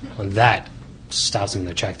 kids. And that stops them in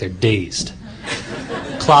their track. They're dazed.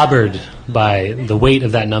 Clobbered by the weight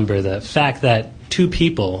of that number, the fact that 2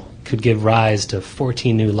 people could give rise to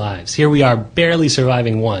 14 new lives. Here we are barely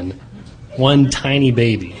surviving one tiny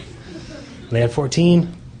baby. And they had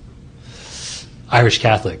 14? Irish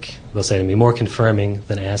Catholic, they'll say to me, more confirming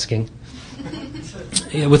than asking.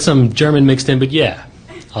 Yeah, with some German mixed in, but yeah,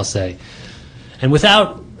 I'll say. And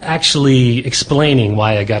without actually explaining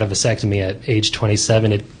why I got a vasectomy at age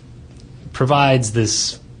 27, it provides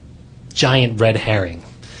this giant red herring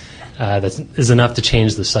that is enough to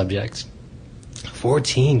change the subject.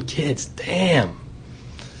 14 kids, damn.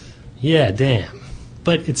 Yeah, damn.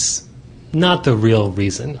 But it's not the real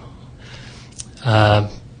reason. The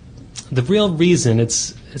real reason,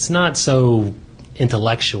 it's not so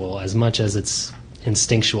intellectual as much as it's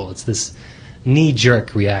instinctual. It's this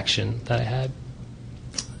knee-jerk reaction that I had.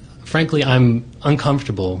 Frankly, I'm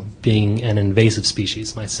uncomfortable being an invasive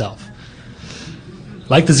species myself.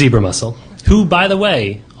 Like the zebra mussel, who, by the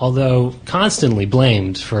way, although constantly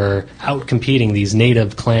blamed for outcompeting these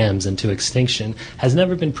native clams into extinction, has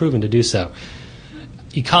never been proven to do so.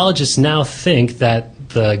 Ecologists now think that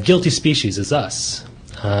the guilty species is us.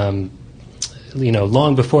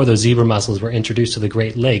 Long before those zebra mussels were introduced to the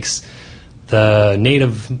Great Lakes, the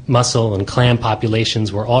native mussel and clam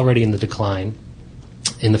populations were already in the decline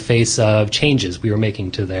in the face of changes we were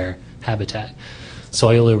making to their habitat.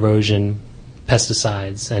 Soil erosion,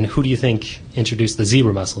 pesticides, and who do you think introduced the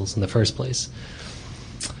zebra mussels in the first place?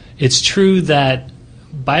 It's true that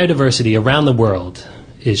biodiversity around the world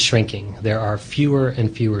is shrinking. There are fewer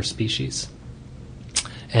and fewer species.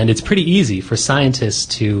 And it's pretty easy for scientists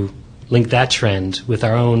to link that trend with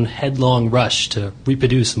our own headlong rush to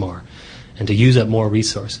reproduce more and to use up more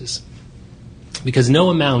resources. Because no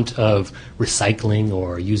amount of recycling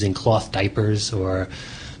or using cloth diapers or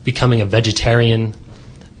becoming a vegetarian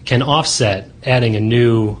can offset adding a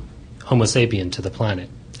new Homo sapien to the planet.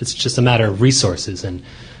 It's just a matter of resources, and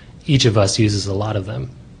each of us uses a lot of them.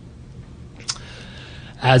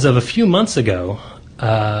 As of a few months ago,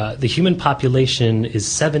 the human population is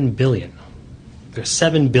 7 billion. There's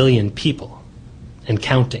 7 billion people and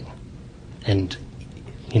counting and,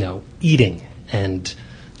 eating and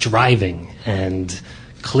driving and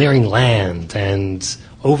clearing land and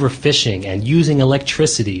overfishing and using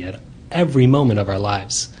electricity at every moment of our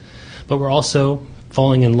lives. But we're also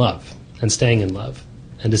falling in love and staying in love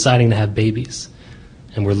and deciding to have babies.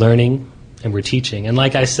 And we're learning and we're teaching. And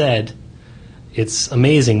like I said, it's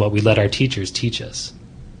amazing what we let our teachers teach us.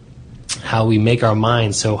 How we make our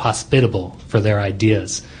minds so hospitable for their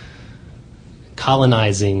ideas,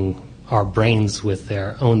 colonizing our brains with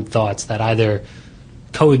their own thoughts that either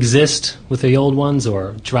coexist with the old ones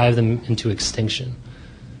or drive them into extinction.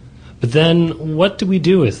 But then, what do we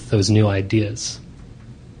do with those new ideas?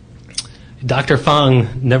 Dr. Fang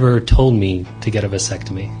never told me to get a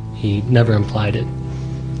vasectomy. He never implied it.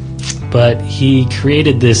 But he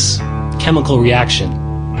created this chemical reaction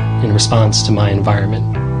in response to my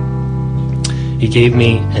environment. He gave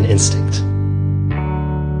me an instinct.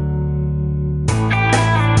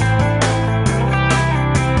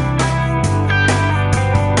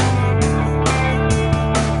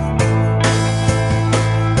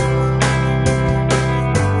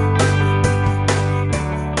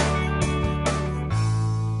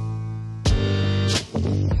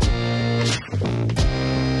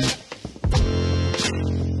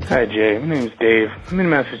 Hi, Jay. My name is Dave. I'm in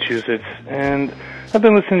Massachusetts, and I've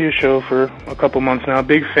been listening to your show for a couple months now.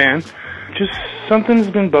 Big fan. Just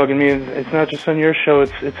something's been bugging me. It's not just on your show.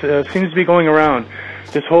 It seems to be going around.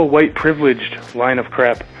 This whole white privileged line of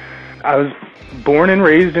crap. I was born and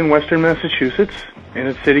raised in Western Massachusetts in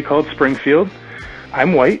a city called Springfield.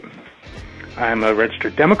 I'm white. I'm a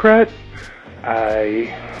registered Democrat.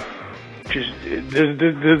 The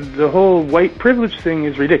whole white privilege thing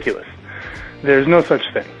is ridiculous. There's no such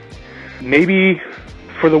thing. Maybe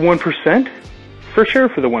for the 1%, for sure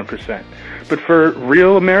for the 1%. But for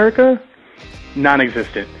real America,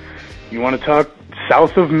 non-existent. You want to talk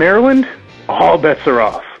south of Maryland? All bets are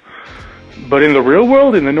off. But in the real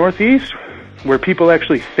world, in the Northeast, where people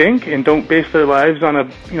actually think and don't base their lives on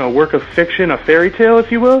a work of fiction, a fairy tale,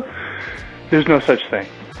 if you will, there's no such thing.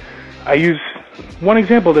 I use one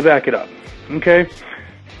example to back it up, okay?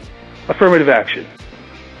 Affirmative action.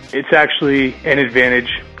 It's actually an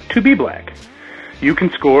advantage to be black. You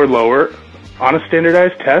can score lower on a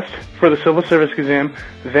standardized test for the civil service exam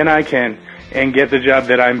than I can and get the job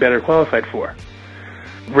that I'm better qualified for.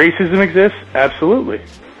 Racism exists? Absolutely.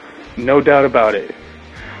 No doubt about it.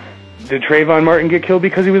 Did Trayvon Martin get killed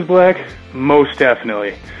because he was black? Most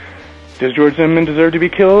definitely. Does George Zimmerman deserve to be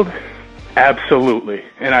killed? Absolutely.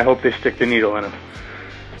 And I hope they stick the needle in him.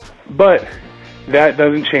 But that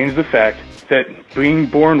doesn't change the fact that being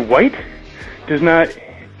born white does not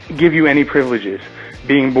give you any privileges.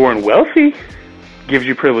 Being born wealthy gives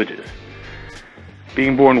you privileges.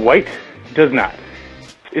 Being born white does not.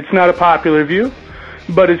 It's not a popular view,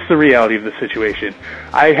 but it's the reality of the situation.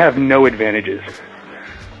 I have no advantages.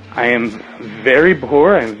 I am very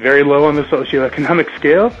poor. I'm very low on the socioeconomic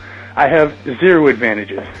scale. I have zero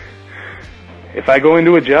advantages. If I go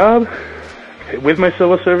into a job with my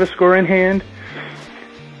civil service score in hand,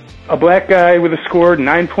 a black guy with a score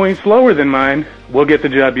 9 points lower than mine will get the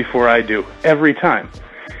job before I do, every time.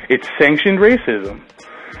 It's sanctioned racism.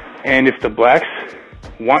 And if the blacks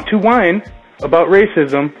want to whine about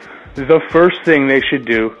racism, the first thing they should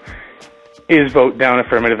do is vote down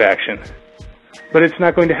affirmative action. But it's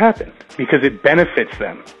not going to happen because it benefits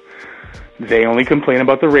them. They only complain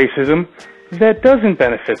about the racism that doesn't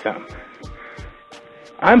benefit them.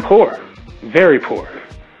 I'm poor, very poor.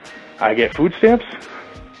 I get food stamps.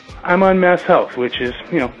 I'm on Mass Health, which is,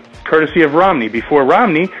 courtesy of Romney. Before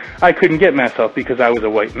Romney, I couldn't get Mass Health because I was a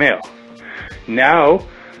white male. Now,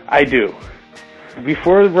 I do.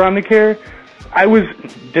 Before Romney Care, I was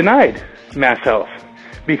denied Mass Health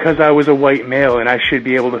because I was a white male and I should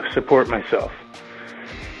be able to support myself.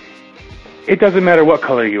 It doesn't matter what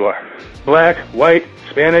color you are. Black, white,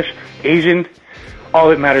 Spanish, Asian, all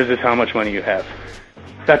that matters is how much money you have.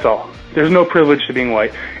 That's all. There's no privilege to being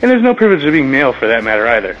white. And there's no privilege to being male for that matter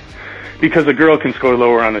either. Because a girl can score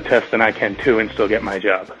lower on the test than I can too and still get my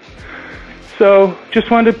job. So,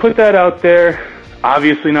 just wanted to put that out there.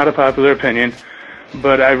 Obviously not a popular opinion,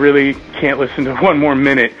 but I really can't listen to one more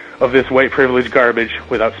minute of this white privilege garbage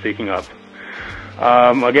without speaking up.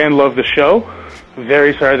 Again, love the show.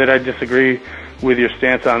 Very sorry that I disagree with your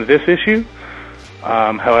stance on this issue.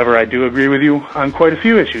 However, I do agree with you on quite a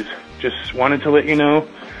few issues. Just wanted to let you know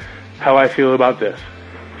how I feel about this.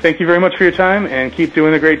 Thank you very much for your time, and keep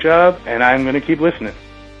doing a great job, and I'm going to keep listening.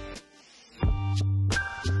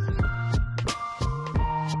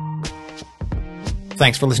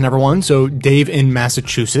 Thanks for listening, everyone. So Dave in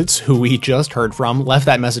Massachusetts, who we just heard from, left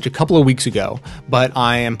that message a couple of weeks ago, but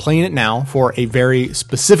I am playing it now for a very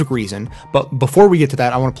specific reason. But before we get to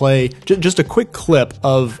that, I want to play just a quick clip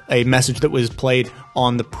of a message that was played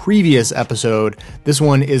on the previous episode. This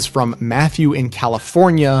one is from Matthew in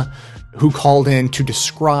California, who called in to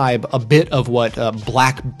describe a bit of what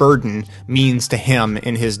black burden means to him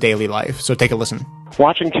in his daily life. So take a listen.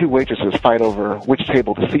 Watching two waitresses fight over which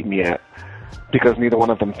table to seat me at, because neither one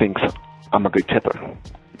of them thinks I'm a good tipper,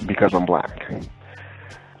 because I'm black.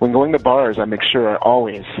 When going to bars, I make sure I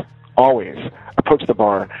always approach the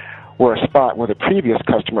bar or a spot where the previous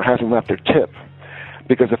customer hasn't left their tip,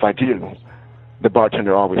 because if I do, the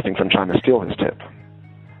bartender always thinks I'm trying to steal his tip,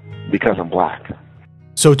 because I'm black.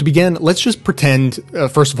 So to begin, let's just pretend,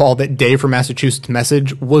 first of all, that Dave from Massachusetts'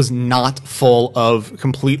 message was not full of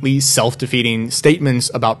completely self-defeating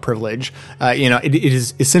statements about privilege. It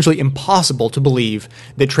is essentially impossible to believe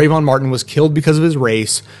that Trayvon Martin was killed because of his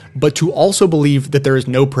race, but to also believe that there is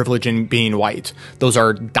no privilege in being white. Those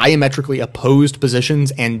are diametrically opposed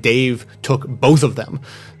positions, and Dave took both of them.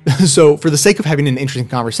 So for the sake of having an interesting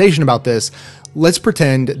conversation about this, let's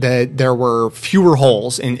pretend that there were fewer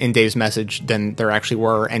holes in Dave's message than there actually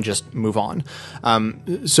were and just move on.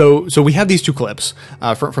 So we have these two clips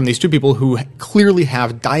from these two people who clearly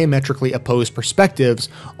have diametrically opposed perspectives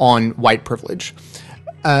on white privilege.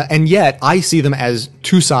 And yet I see them as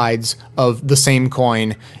two sides of the same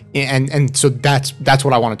coin. And so that's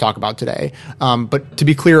what I want to talk about today. But to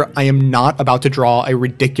be clear, I am not about to draw a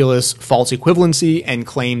ridiculous false equivalency and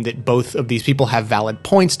claim that both of these people have valid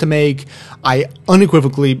points to make. I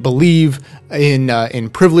unequivocally believe in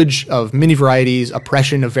privilege of many varieties,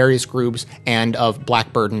 oppression of various groups, and of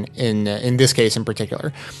black burden in this case in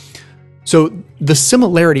particular. So the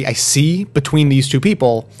similarity I see between these two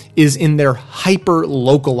people is in their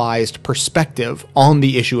hyper-localized perspective on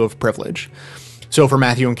the issue of privilege. So for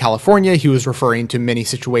Matthew in California, he was referring to many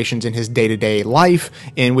situations in his day-to-day life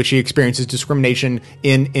in which he experiences discrimination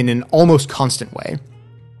in an almost constant way.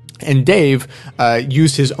 And Dave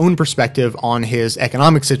used his own perspective on his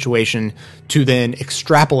economic situation to then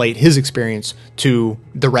extrapolate his experience to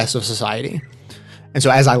the rest of society. And so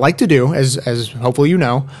as I like to do, as hopefully you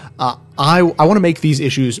know, I want to make these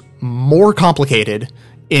issues more complicated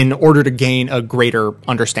in order to gain a greater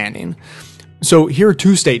understanding. So here are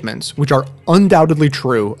two statements which are undoubtedly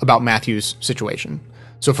true about Matthew's situation.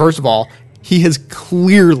 So first of all, he has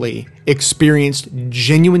clearly experienced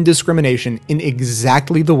genuine discrimination in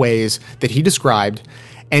exactly the ways that he described,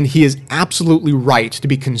 and he is absolutely right to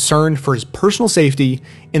be concerned for his personal safety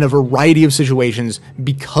in a variety of situations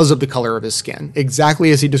because of the color of his skin.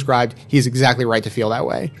 Exactly as he described, he is exactly right to feel that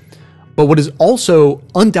way. But what is also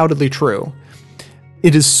undoubtedly true,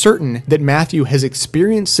 it is certain that Matthew has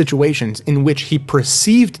experienced situations in which he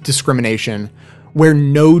perceived discrimination where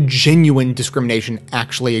no genuine discrimination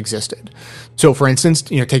actually existed. So for instance,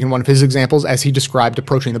 taking one of his examples, as he described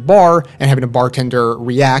approaching the bar and having a bartender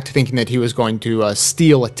react thinking that he was going to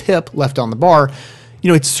steal a tip left on the bar,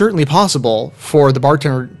 it's certainly possible for the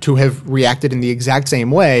bartender to have reacted in the exact same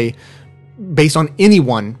way based on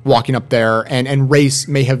anyone walking up there, and race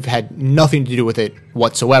may have had nothing to do with it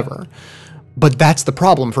whatsoever. But that's the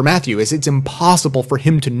problem for Matthew, is it's impossible for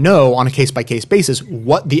him to know on a case-by-case basis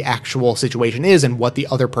what the actual situation is and what the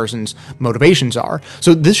other person's motivations are.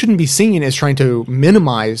 So this shouldn't be seen as trying to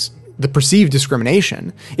minimize the perceived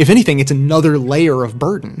discrimination. If anything, it's another layer of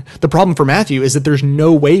burden. The problem for Matthew is that there's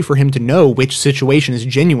no way for him to know which situation is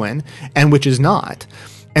genuine and which is not.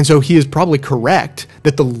 And so he is probably correct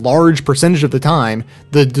that the large percentage of the time,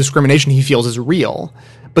 the discrimination he feels is real.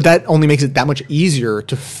 But that only makes it that much easier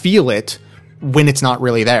to feel it when it's not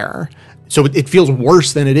really there. So it feels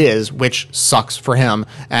worse than it is, which sucks for him,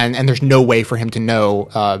 and there's no way for him to know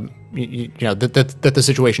that the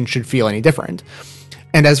situation should feel any different.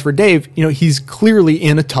 And as for Dave, he's clearly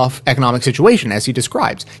in a tough economic situation, as he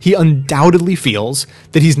describes. He undoubtedly feels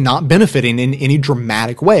that he's not benefiting in any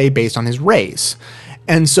dramatic way based on his race.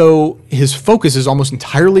 And so his focus is almost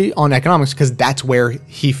entirely on economics because that's where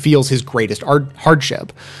he feels his greatest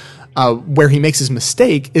hardship. Where he makes his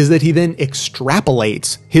mistake is that he then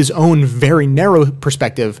extrapolates his own very narrow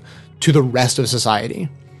perspective to the rest of society.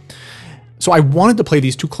 So I wanted to play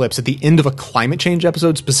these two clips at the end of a climate change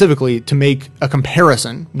episode specifically to make a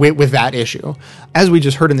comparison with that issue. As we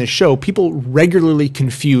just heard in this show, people regularly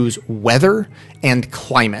confuse weather and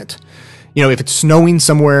climate. If it's snowing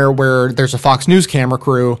somewhere where there's a Fox News camera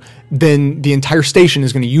crew, then the entire station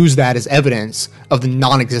is going to use that as evidence of the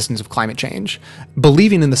non-existence of climate change.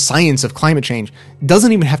 Believing in the science of climate change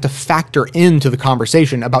doesn't even have to factor into the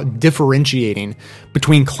conversation about differentiating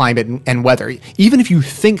between climate and weather. Even if you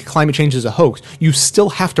think climate change is a hoax, you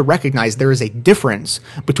still have to recognize there is a difference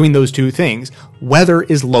between those two things. Weather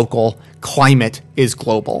is local, climate is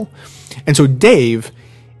global. And so Dave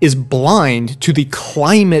is blind to the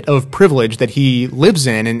climate of privilege that he lives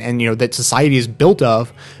in and that society is built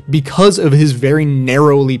of because of his very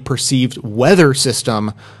narrowly perceived weather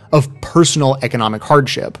system of personal economic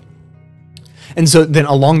hardship. And so then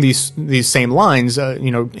along these same lines,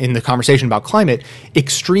 in the conversation about climate,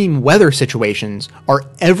 extreme weather situations are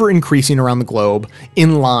ever increasing around the globe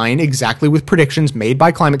in line exactly with predictions made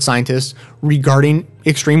by climate scientists regarding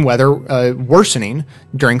extreme weather worsening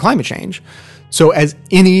during climate change. So as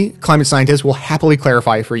any climate scientist will happily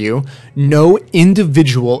clarify for you, no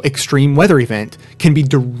individual extreme weather event can be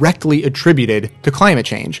directly attributed to climate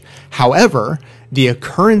change. However, the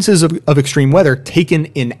occurrences of extreme weather taken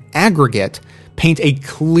in aggregate paint a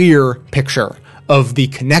clear picture of the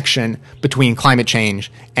connection between climate change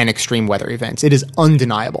and extreme weather events. It is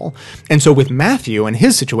undeniable. And so with Matthew and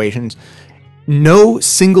his situations, no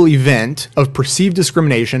single event of perceived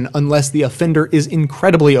discrimination unless the offender is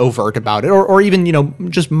incredibly overt about it, or even,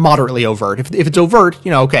 just moderately overt. If it's overt,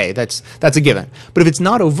 okay, that's a given. But if it's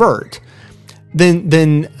not overt,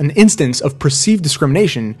 then an instance of perceived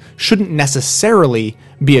discrimination shouldn't necessarily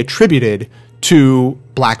be attributed to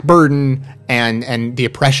Black Burden and the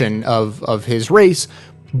oppression of his race.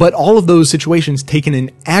 But all of those situations taken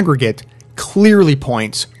in aggregate clearly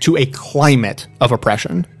points to a climate of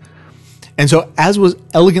oppression. And so, as was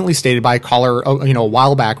elegantly stated by a caller, a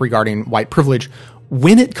while back regarding white privilege,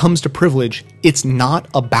 when it comes to privilege, it's not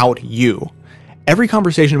about you. Every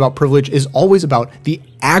conversation about privilege is always about the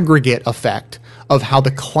aggregate effect of how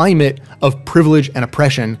the climate of privilege and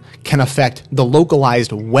oppression can affect the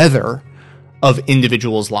localized weather of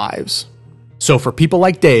individuals' lives. So for people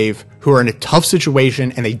like Dave, who are in a tough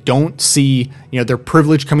situation and they don't see, their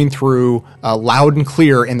privilege coming through loud and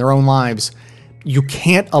clear in their own lives, you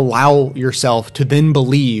can't allow yourself to then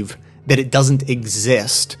believe that it doesn't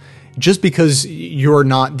exist. Just because you're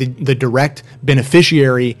not the direct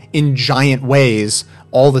beneficiary in giant ways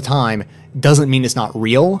all the time doesn't mean it's not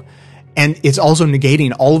real. And it's also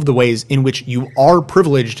negating all of the ways in which you are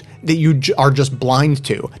privileged that you are just blind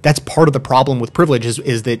to. That's part of the problem with privilege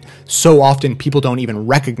is that so often people don't even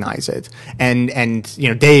recognize it. And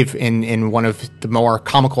Dave, in one of the more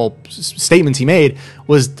comical statements he made,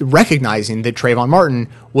 was recognizing that Trayvon Martin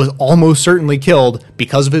was almost certainly killed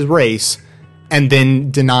because of his race, and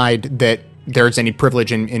then denied that there's any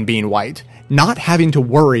privilege in being white. Not having to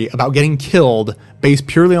worry about getting killed based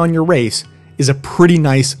purely on your race is a pretty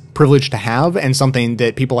nice privilege to have, and something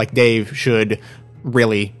that people like Dave should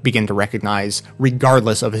really begin to recognize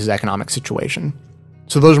regardless of his economic situation.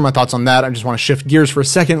 So those are my thoughts on that. I just want to shift gears for a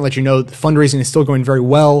second and let you know that fundraising is still going very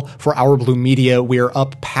well for Our Blue Media. We are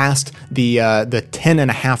up past the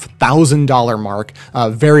 $10,500 mark.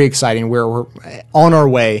 Very exciting. We're on our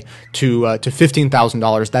way to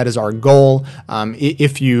 $15,000. That is our goal.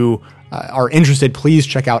 If you are interested, please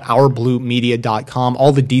check out ourbluemedia.com.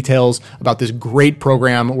 All the details about this great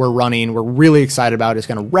program we're running, we're really excited about. It's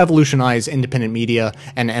going to revolutionize independent media,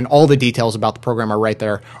 and all the details about the program are right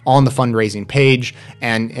there on the fundraising page.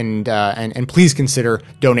 And please consider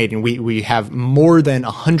donating. We have more than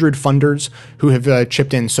 100 funders who have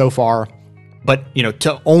chipped in so far. But,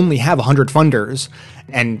 to only have 100 funders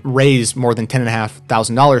and raise more than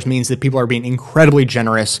 $10,500 means that people are being incredibly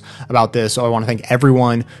generous about this. So I want to thank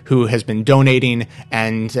everyone who has been donating,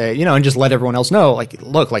 and and just let everyone else know,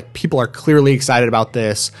 look, people are clearly excited about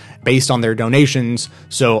this based on their donations.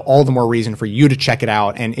 So all the more reason for you to check it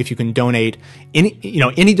out. And if you can donate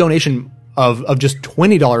any donation of just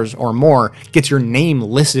 $20 or more gets your name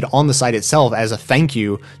listed on the site itself as a thank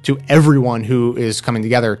you to everyone who is coming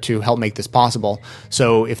together to help make this possible.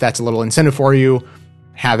 So if that's a little incentive for you,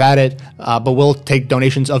 have at it. But we'll take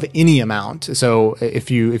donations of any amount. So if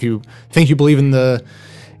you think you believe in the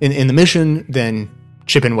mission, then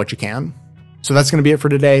chip in what you can. So that's going to be it for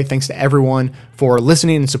today. Thanks to everyone for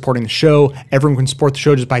listening and supporting the show. Everyone can support the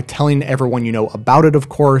show just by telling everyone you know about it, of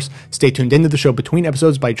course. Stay tuned into the show between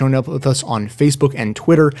episodes by joining up with us on Facebook and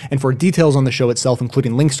Twitter. And for details on the show itself,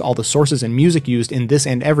 including links to all the sources and music used in this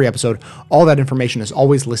and every episode, all that information is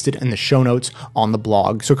always listed in the show notes on the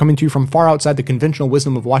blog. So coming to you from far outside the conventional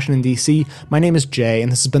wisdom of Washington, D.C., my name is Jay,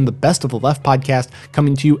 and this has been the Best of the Left podcast,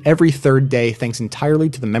 coming to you every third day, thanks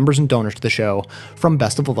entirely to the members and donors to the show from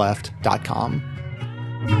bestoftheleft.com.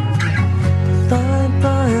 Fine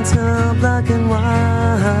lines are black and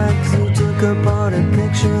white, 'cause you took apart a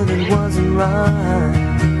picture that wasn't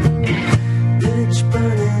right. Pitch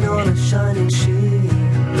burning on a shining sheet.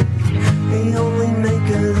 The only